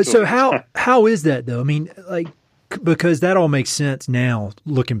 But so how is that though? I mean, like, because that all makes sense now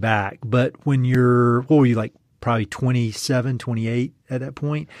looking back. But when what were you, like probably 27, 28 at that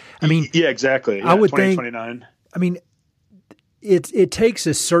point? I mean, yeah, exactly. Yeah, I would 20, think, 29. I mean, it takes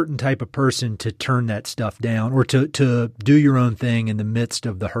a certain type of person to turn that stuff down or to do your own thing in the midst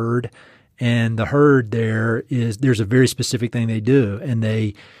of the herd. And the herd there's a very specific thing they do, and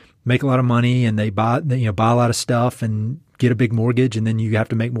they make a lot of money and they buy a lot of stuff and get a big mortgage, and then you have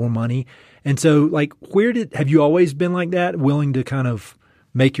to make more money. And so, like, have you always been like that, willing to kind of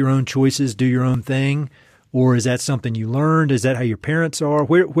make your own choices, do your own thing? Or is that something you learned? Is that how your parents are?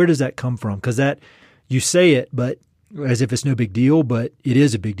 Where does that come from? Because you say it, but as if it's no big deal, but it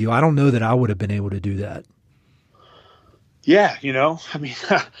is a big deal. I don't know that I would have been able to do that. Yeah, I mean,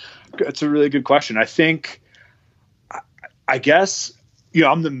 that's a really good question. I think, I guess,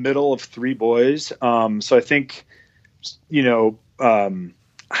 I'm the middle of three boys. So I think,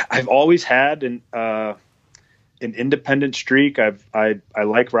 I've always had an independent streak. I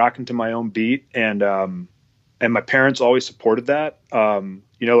like rocking to my own beat, and my parents always supported that.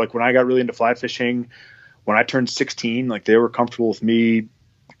 Like when I got really into fly fishing, when I turned 16, like they were comfortable with me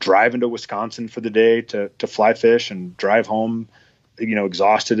driving to Wisconsin for the day to fly fish and drive home,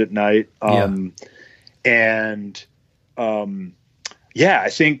 exhausted at night. I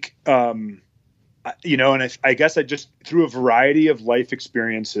think, and I guess I just, through a variety of life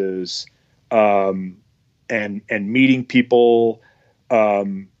experiences, and meeting people,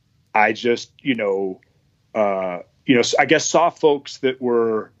 I just, I guess saw folks that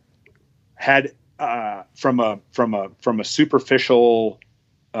had from a superficial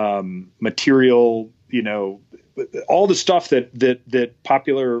material, all the stuff that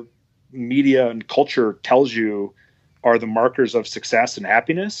popular media and culture tells you are the markers of success and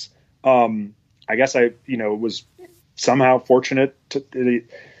happiness. I guess I, was somehow fortunate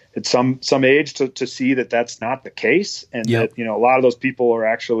at some age to see that that's not the case. And that, a lot of those people are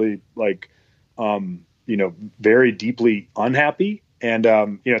actually like, very deeply unhappy. And,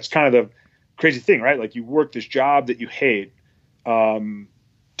 it's kind of the crazy thing, right? Like you work this job that you hate, to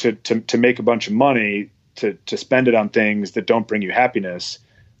make a bunch of money, to spend it on things that don't bring you happiness,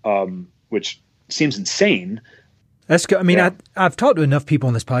 which seems insane. That's good. I mean, yeah. I've talked to enough people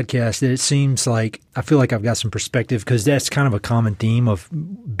on this podcast that it seems like I feel like I've got some perspective, because that's kind of a common theme of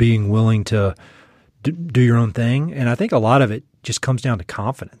being willing to do your own thing. And I think a lot of it just comes down to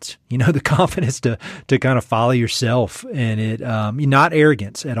confidence, the confidence to kind of follow yourself, and not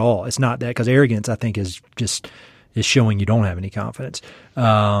arrogance at all. It's not that, because arrogance, I think, is showing you don't have any confidence.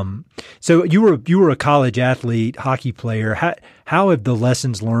 So you were a college athlete, hockey player. How have the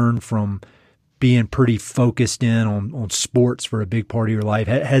lessons learned from being pretty focused in on sports for a big part of your life,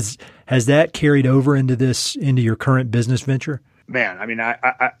 has that carried over into your current business venture? Man, I mean,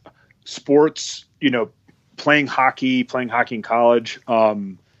 I sports, playing hockey in college,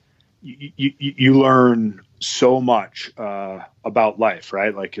 you learn so much about life,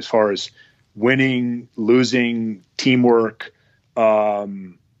 right? Like as far as winning, losing, teamwork,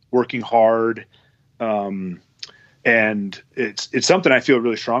 working hard, and it's something I feel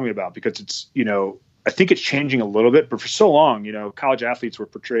really strongly about, because it's, I think it's changing a little bit, but for so long, college athletes were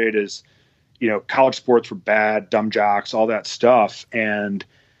portrayed as, college sports were bad, dumb jocks, all that stuff. And,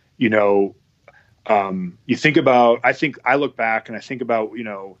 you think about, I look back and I think about,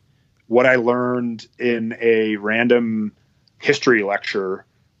 what I learned in a random history lecture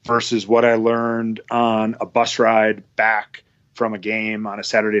versus what I learned on a bus ride back from a game on a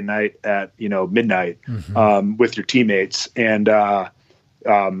Saturday night at, midnight, with your teammates. And, the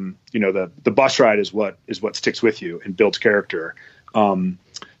bus ride is what sticks with you and builds character.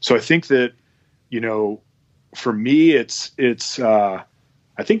 So I think that, for me, it's I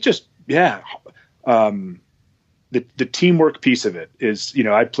think just, the teamwork piece of it is,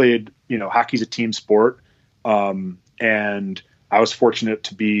 I played, hockey's a team sport. And I was fortunate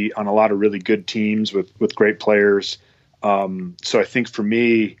to be on a lot of really good teams with great players. So I think for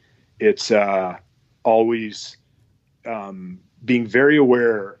me, it's always being very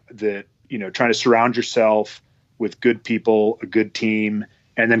aware that, trying to surround yourself with good people, a good team,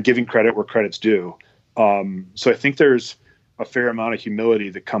 and then giving credit where credit's due. So I think there's a fair amount of humility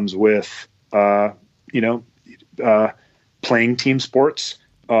that comes with, playing team sports,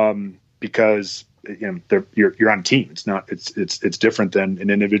 because you're on a team. It's not, it's different than an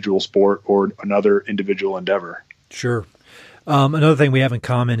individual sport or another individual endeavor. Sure. Another thing we have in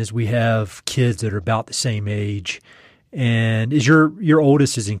common is we have kids that are about the same age. And is your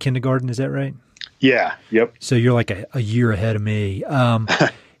oldest is in kindergarten? Is that right? Yeah. Yep. So you're like a year ahead of me.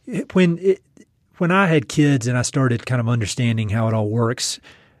 When I had kids and I started kind of understanding how it all works,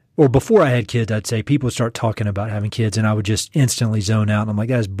 or before I had kids, I'd say people would start talking about having kids and I would just instantly zone out. And I'm like,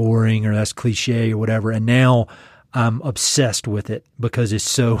 that's boring or that's cliche or whatever. And now I'm obsessed with it because it's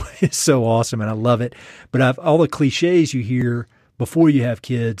so awesome and I love it. But all the cliches you hear before you have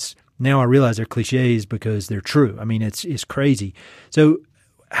kids, now I realize they're cliches because they're true. I mean, it's crazy. So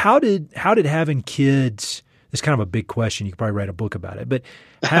how did having kids, it's kind of a big question. You could probably write a book about it, but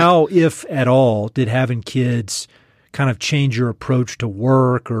how, if at all, did having kids kind of change your approach to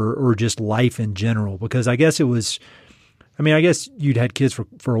work or just life in general? Because I guess I guess you'd had kids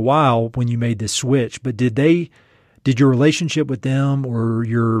for a while when you made this switch, but did your relationship with them or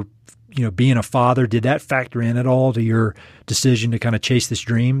your, being a father, did that factor in at all to your decision to kind of chase this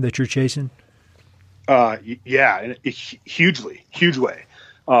dream that you're chasing? Yeah, hugely, huge way.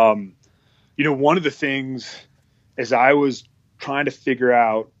 One of the things as I was trying to figure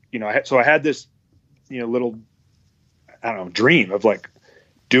out, I had this, little, dream of like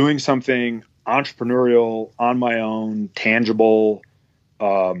doing something entrepreneurial on my own, tangible,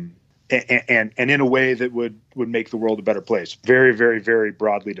 and in a way that would make the world a better place. Very, very, very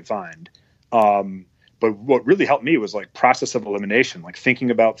broadly defined. But what really helped me was like process of elimination, like thinking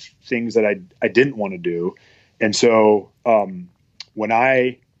about things that I didn't want to do. And so, our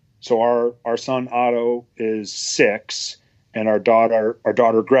son Otto is 6 and our daughter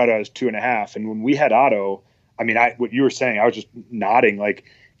Greta is 2.5. And when we had Otto, what you were saying, I was just nodding like,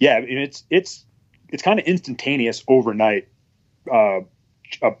 yeah, it's kind of instantaneous overnight. The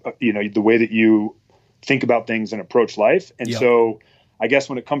way that you think about things and approach life. And so I guess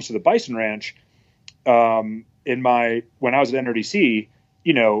when it comes to the Bison Ranch, when I was at NRDC,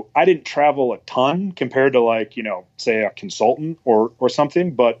 I didn't travel a ton compared to like, say a consultant or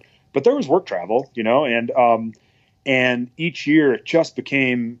something, but there was work travel, and each year it just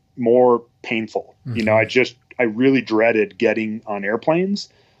became more painful. Mm-hmm. I really dreaded getting on airplanes.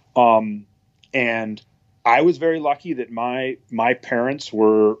 And I was very lucky that my parents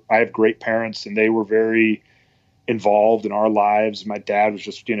I have great parents and they were very involved in our lives. My dad was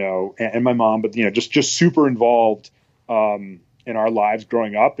just, and my mom, but, just super involved, in our lives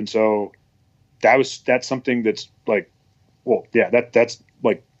growing up. And so that's something that's like, well, yeah, that's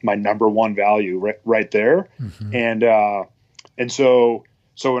like my number one value right there. Mm-hmm. And so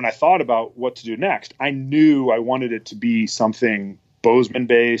when I thought about what to do next, I knew I wanted it to be something Bozeman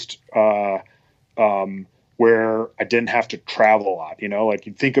based, where I didn't have to travel a lot, like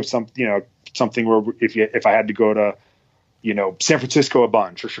you think of something where if I had to go to, San Francisco a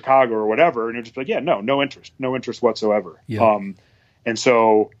bunch or Chicago or whatever, and it'd just be like, yeah, no interest whatsoever. Yeah. And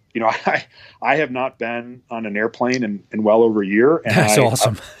so, I have not been on an airplane in well over a year. And that's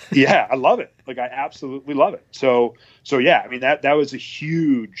awesome. I love it. Like I absolutely love it. So yeah, that was a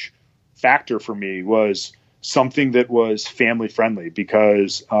huge factor for me, was something that was family friendly,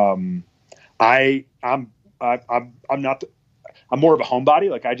 because, I'm more of a homebody.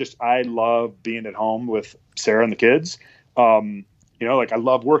 Like I love being at home with Sarah and the kids. I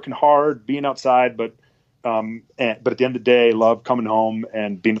love working hard, being outside, but at the end of the day, love coming home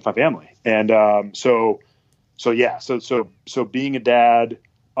and being with my family. And, so being a dad,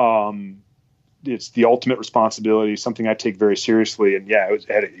 it's the ultimate responsibility, something I take very seriously. And yeah,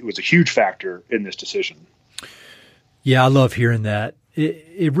 it was a huge factor in this decision. Yeah. I love hearing that.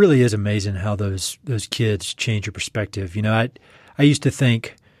 It really is amazing how those kids change your perspective. I used to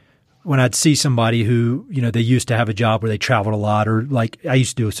think when I'd see somebody who, they used to have a job where they traveled a lot, or like I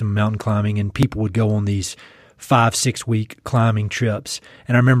used to do some mountain climbing and people would go on these 5-6 week climbing trips.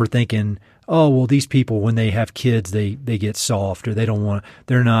 And I remember thinking, oh, well, these people, when they have kids, they get soft, or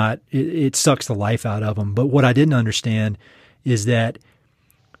it sucks the life out of them. But what I didn't understand is that,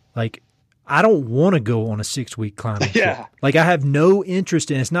 like, I don't want to go on a 6-week climbing trip. Like I have no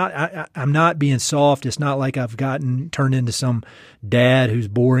interest in, it's not, I'm not being soft. It's not like I've turned into some dad who's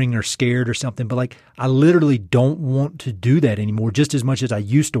boring or scared or something, but like, I literally don't want to do that anymore. Just as much as I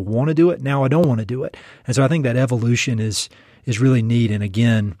used to want to do it, now I don't want to do it. And so I think that evolution is really neat. And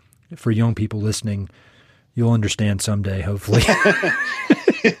again, for young people listening, you'll understand someday, hopefully.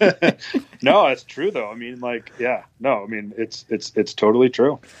 No, it's true though. It's totally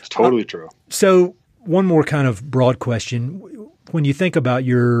true. It's totally true. So one more kind of broad question. When you think about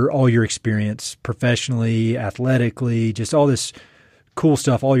all your experience professionally, athletically, just all this cool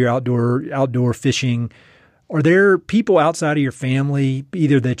stuff, all your outdoor fishing, are there people outside of your family,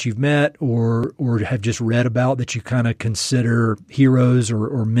 either that you've met or have just read about, that you kind of consider heroes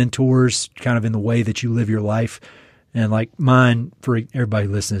or mentors kind of in the way that you live your life? And like mine, for everybody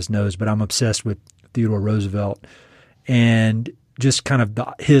listening knows, but I'm obsessed with Theodore Roosevelt and just kind of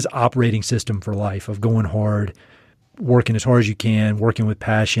his operating system for life of going hard, working as hard as you can, working with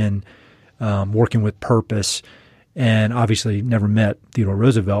passion, working with purpose. And obviously never met Theodore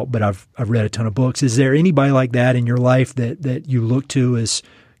Roosevelt, but I've read a ton of books. Is there anybody like that in your life that you look to as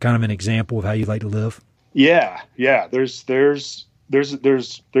kind of an example of how you like to live? Yeah. There's a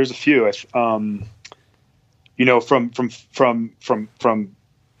few. You know, from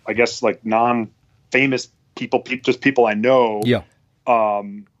I guess like non-famous people, just people I know. Yeah.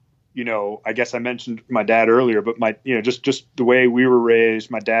 You know, I guess I mentioned my dad earlier, but just the way we were raised,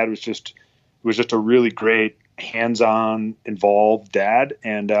 my dad was just a really great, hands-on, involved dad.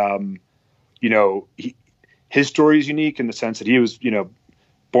 And, you know, his story is unique in the sense that he was, you know,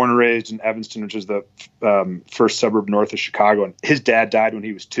 born and raised in Evanston, which is the first suburb north of Chicago. And his dad died when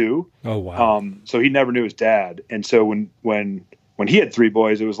he was 2. Oh, wow. So he never knew his dad. And so when he had 3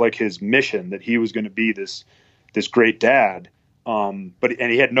 boys, it was like his mission that he was going to be this great dad. But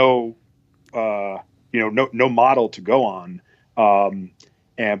he had no model to go on.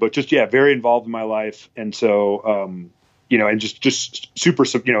 But just, very involved in my life. And so, you know, and just super,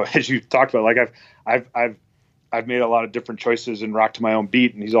 you know, as you talked about, like I've made a lot of different choices and rocked to my own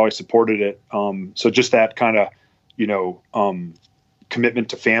beat, and he's always supported it. So just that kind of, you know, commitment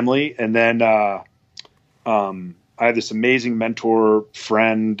to family. And then, I had this amazing mentor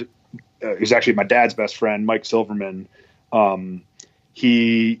friend, who's actually my dad's best friend, Mike Silverman.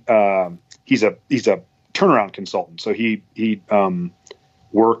 He's a turnaround consultant. So he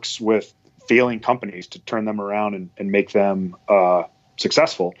works with failing companies to turn them around and make them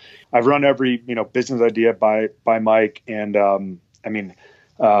successful. I've run every, you know, business idea by Mike, and and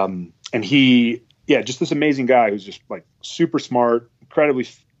he, just this amazing guy who's just like super smart, incredibly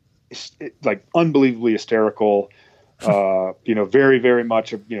like unbelievably hysterical, you know, very, very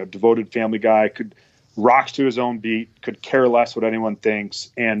much a, you know, devoted family guy, rocks to his own beat, could care less what anyone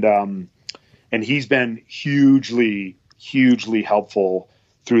thinks, and he's been hugely helpful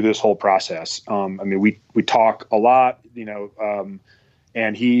through this whole process. I mean, we talk a lot, you know,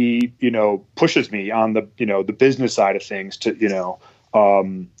 and he, you know, pushes me on the, you know, the business side of things to, you know,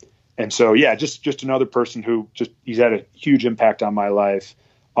 and so, just another person who he's had a huge impact on my life.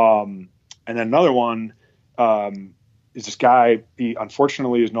 And then another one, is this guy, he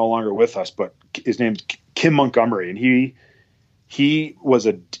unfortunately is no longer with us, but his name's Kim Montgomery. And he was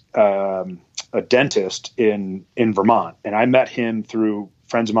a dentist in Vermont. And I met him through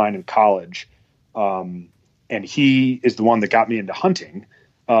friends of mine in college. And he is the one that got me into hunting,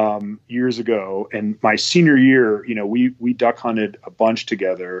 years ago. And my senior year, you know, we duck hunted a bunch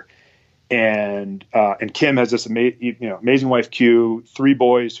together, and Kim has this amazing wife, Q, 3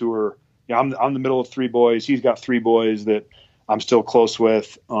 boys who are, you know, I'm the middle of 3 boys. He's got 3 boys that I'm still close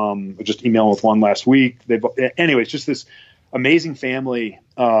with. Just emailing with one last week. Anyways, just this amazing family.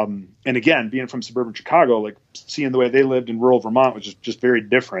 And again, being from suburban Chicago, like seeing the way they lived in rural Vermont was just very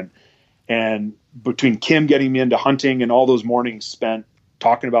different. And between Kim getting me into hunting and all those mornings spent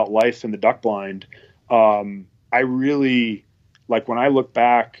talking about life in the duck blind, I really, like, when I look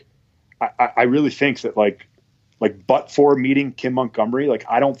back, I really think that like but for meeting Kim Montgomery, like,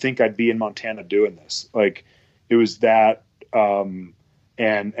 I don't think I'd be in Montana doing this. Like, it was that, and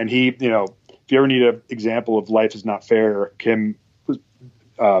he, you know, if you ever need an example of life is not fair, Kim was,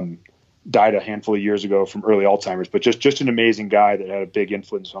 died a handful of years ago from early Alzheimer's, but just an amazing guy that had a big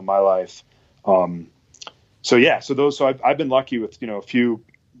influence on my life. So I've been lucky with, you know, a few,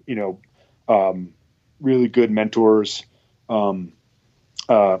 you know, really good mentors. And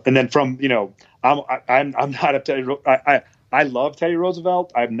then from, you know, I'm not a Teddy. I love Teddy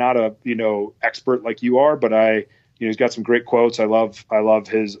Roosevelt. I'm not a, you know, expert like you are, but he's got some great quotes. I love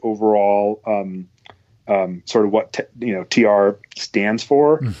his overall, sort of what, TR stands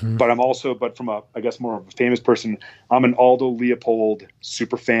for, mm-hmm. But from a, I guess, more of a famous person, I'm an Aldo Leopold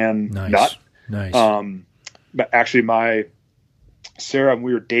super fan. Nice. But actually Sarah, when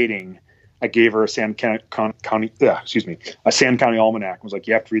we were dating, I gave her a Sam County Almanac. I was like,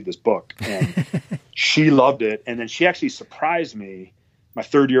 you have to read this book. And she loved it. And then she actually surprised me my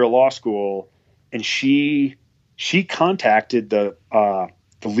 3rd year of law school. And she contacted the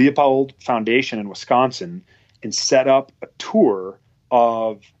Leopold Foundation in Wisconsin and set up a tour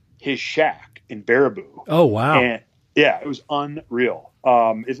of his shack in Baraboo. Oh, wow. And it was unreal.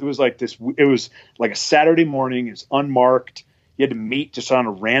 It was like this, it was like a Saturday morning. It's unmarked. You had to meet just on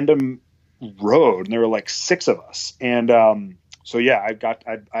a random road, and there were like 6 of us. And I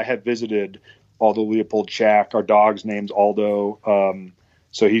had visited Aldo Leopold shack. Our dog's name's Aldo.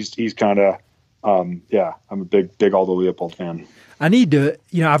 So he's kind of, I'm a big Aldo Leopold fan. I need to,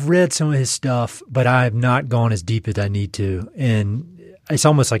 I've read some of his stuff, but I have not gone as deep as I need to. And it's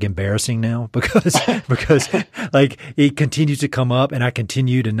almost like embarrassing now because like it continues to come up and I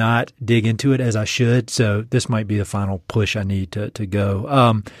continue to not dig into it as I should. So this might be the final push I need to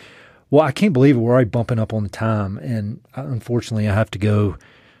go. Well, I can't believe it. We're already bumping up on the time, and unfortunately I have to go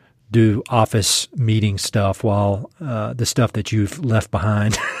do office meeting stuff while the stuff that you've left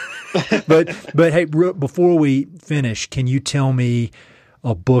behind. but hey, before we finish, can you tell me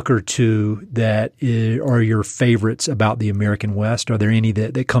a book or two that are your favorites about the American West? Are there any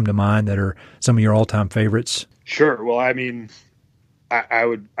that come to mind that are some of your all-time favorites? Sure. Well, I mean, I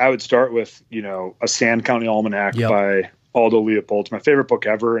would start with, A Sand County Almanac by Aldo Leopold. It's my favorite book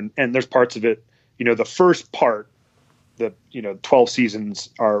ever. And there's parts of it, the first part, the 12 seasons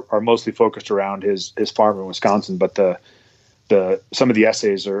are mostly focused around his farm in Wisconsin, but some of the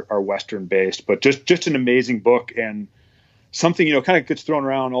essays are Western based, but just an amazing book. And something, kind of gets thrown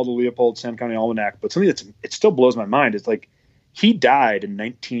around, Aldo Leopold, Sand County Almanac, but something it still blows my mind. It's like he died in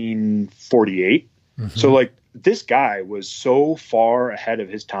 1948. Mm-hmm. So like this guy was so far ahead of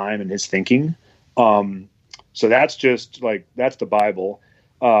his time and his thinking. So that's just like, that's the Bible.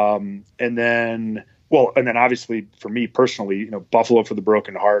 And then obviously for me personally, Buffalo for the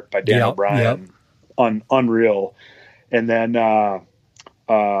Broken Heart by Dan O'Brien, unreal. And then, I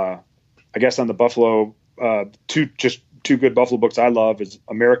guess on the Buffalo, two good Buffalo books I love is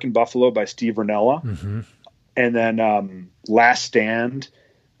American Buffalo by Steve Rinella. Mm-hmm. And then, Last Stand,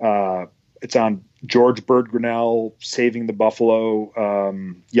 it's on George Bird Grinnell, Saving the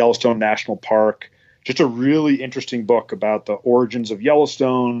Buffalo, Yellowstone National Park. Just a really interesting book about the origins of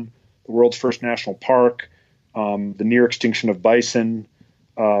Yellowstone, the world's first national park, the near extinction of bison.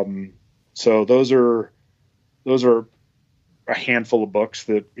 So those are a handful of books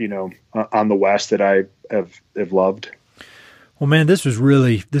that, on the West that I have loved. Well, man, this was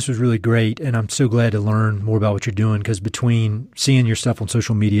really great, and I'm so glad to learn more about what you're doing, because between seeing your stuff on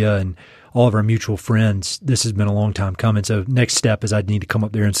social media and all of our mutual friends, this has been a long time coming. So next step is I need to come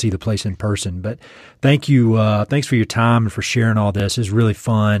up there and see the place in person. But thank you. Thanks for your time and for sharing all this. It's really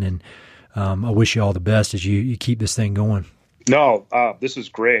fun, and I wish you all the best as you keep this thing going. No, this is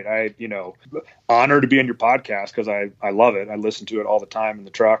great. Honored to be on your podcast because I love it. I listen to it all the time in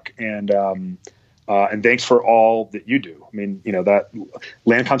the truck, and thanks for all that you do. I mean, that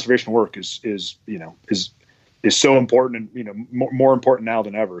land conservation work is so important, and more important now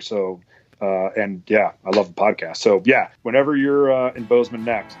than ever. So, I love the podcast. So whenever you're in Bozeman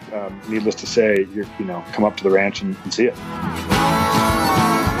next, needless to say, you're come up to the ranch and see it.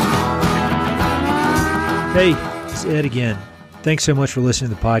 Hey, it's Ed again. Thanks so much for listening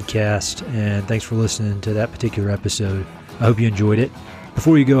to the podcast, and thanks for listening to that particular episode. I hope you enjoyed it.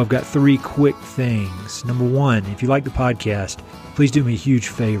 Before you go, I've got 3 quick things. Number 1, if you like the podcast, please do me a huge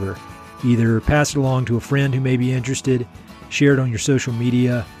favor. Either pass it along to a friend who may be interested, share it on your social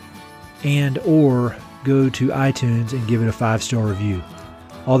media, or go to iTunes and give it a 5-star review.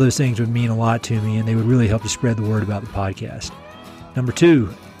 All those things would mean a lot to me, and they would really help to spread the word about the podcast. Number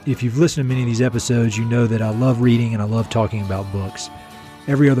 2, if you've listened to many of these episodes, you know that I love reading and I love talking about books.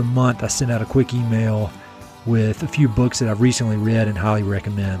 Every other month, I send out a quick email with a few books that I've recently read and highly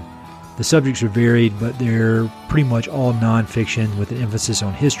recommend. The subjects are varied, but they're pretty much all nonfiction with an emphasis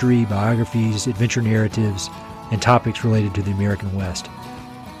on history, biographies, adventure narratives, and topics related to the American West.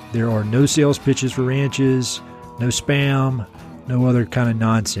 There are no sales pitches for ranches, no spam, no other kind of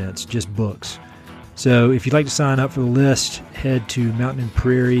nonsense, just books. So if you'd like to sign up for the list, head to Mountain and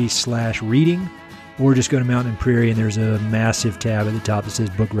Prairie/reading, or just go to Mountain and Prairie and there's a massive tab at the top that says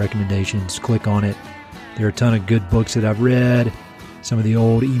book recommendations. Click on it. There are a ton of good books that I've read. Some of the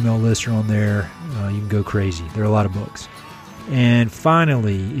old email lists are on there. You can go crazy. There are a lot of books. And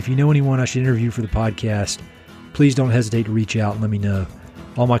finally, if you know anyone I should interview for the podcast, please don't hesitate to reach out and let me know.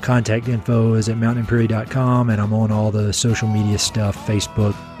 All my contact info is at mountainandprairie.com, and I'm on all the social media stuff,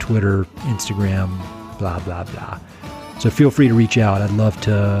 Facebook, Twitter, Instagram, blah, blah, blah. So feel free to reach out. I'd love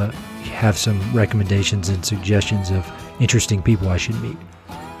to have some recommendations and suggestions of interesting people I should meet.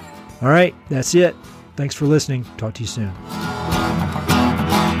 All right, that's it. Thanks for listening. Talk to you soon.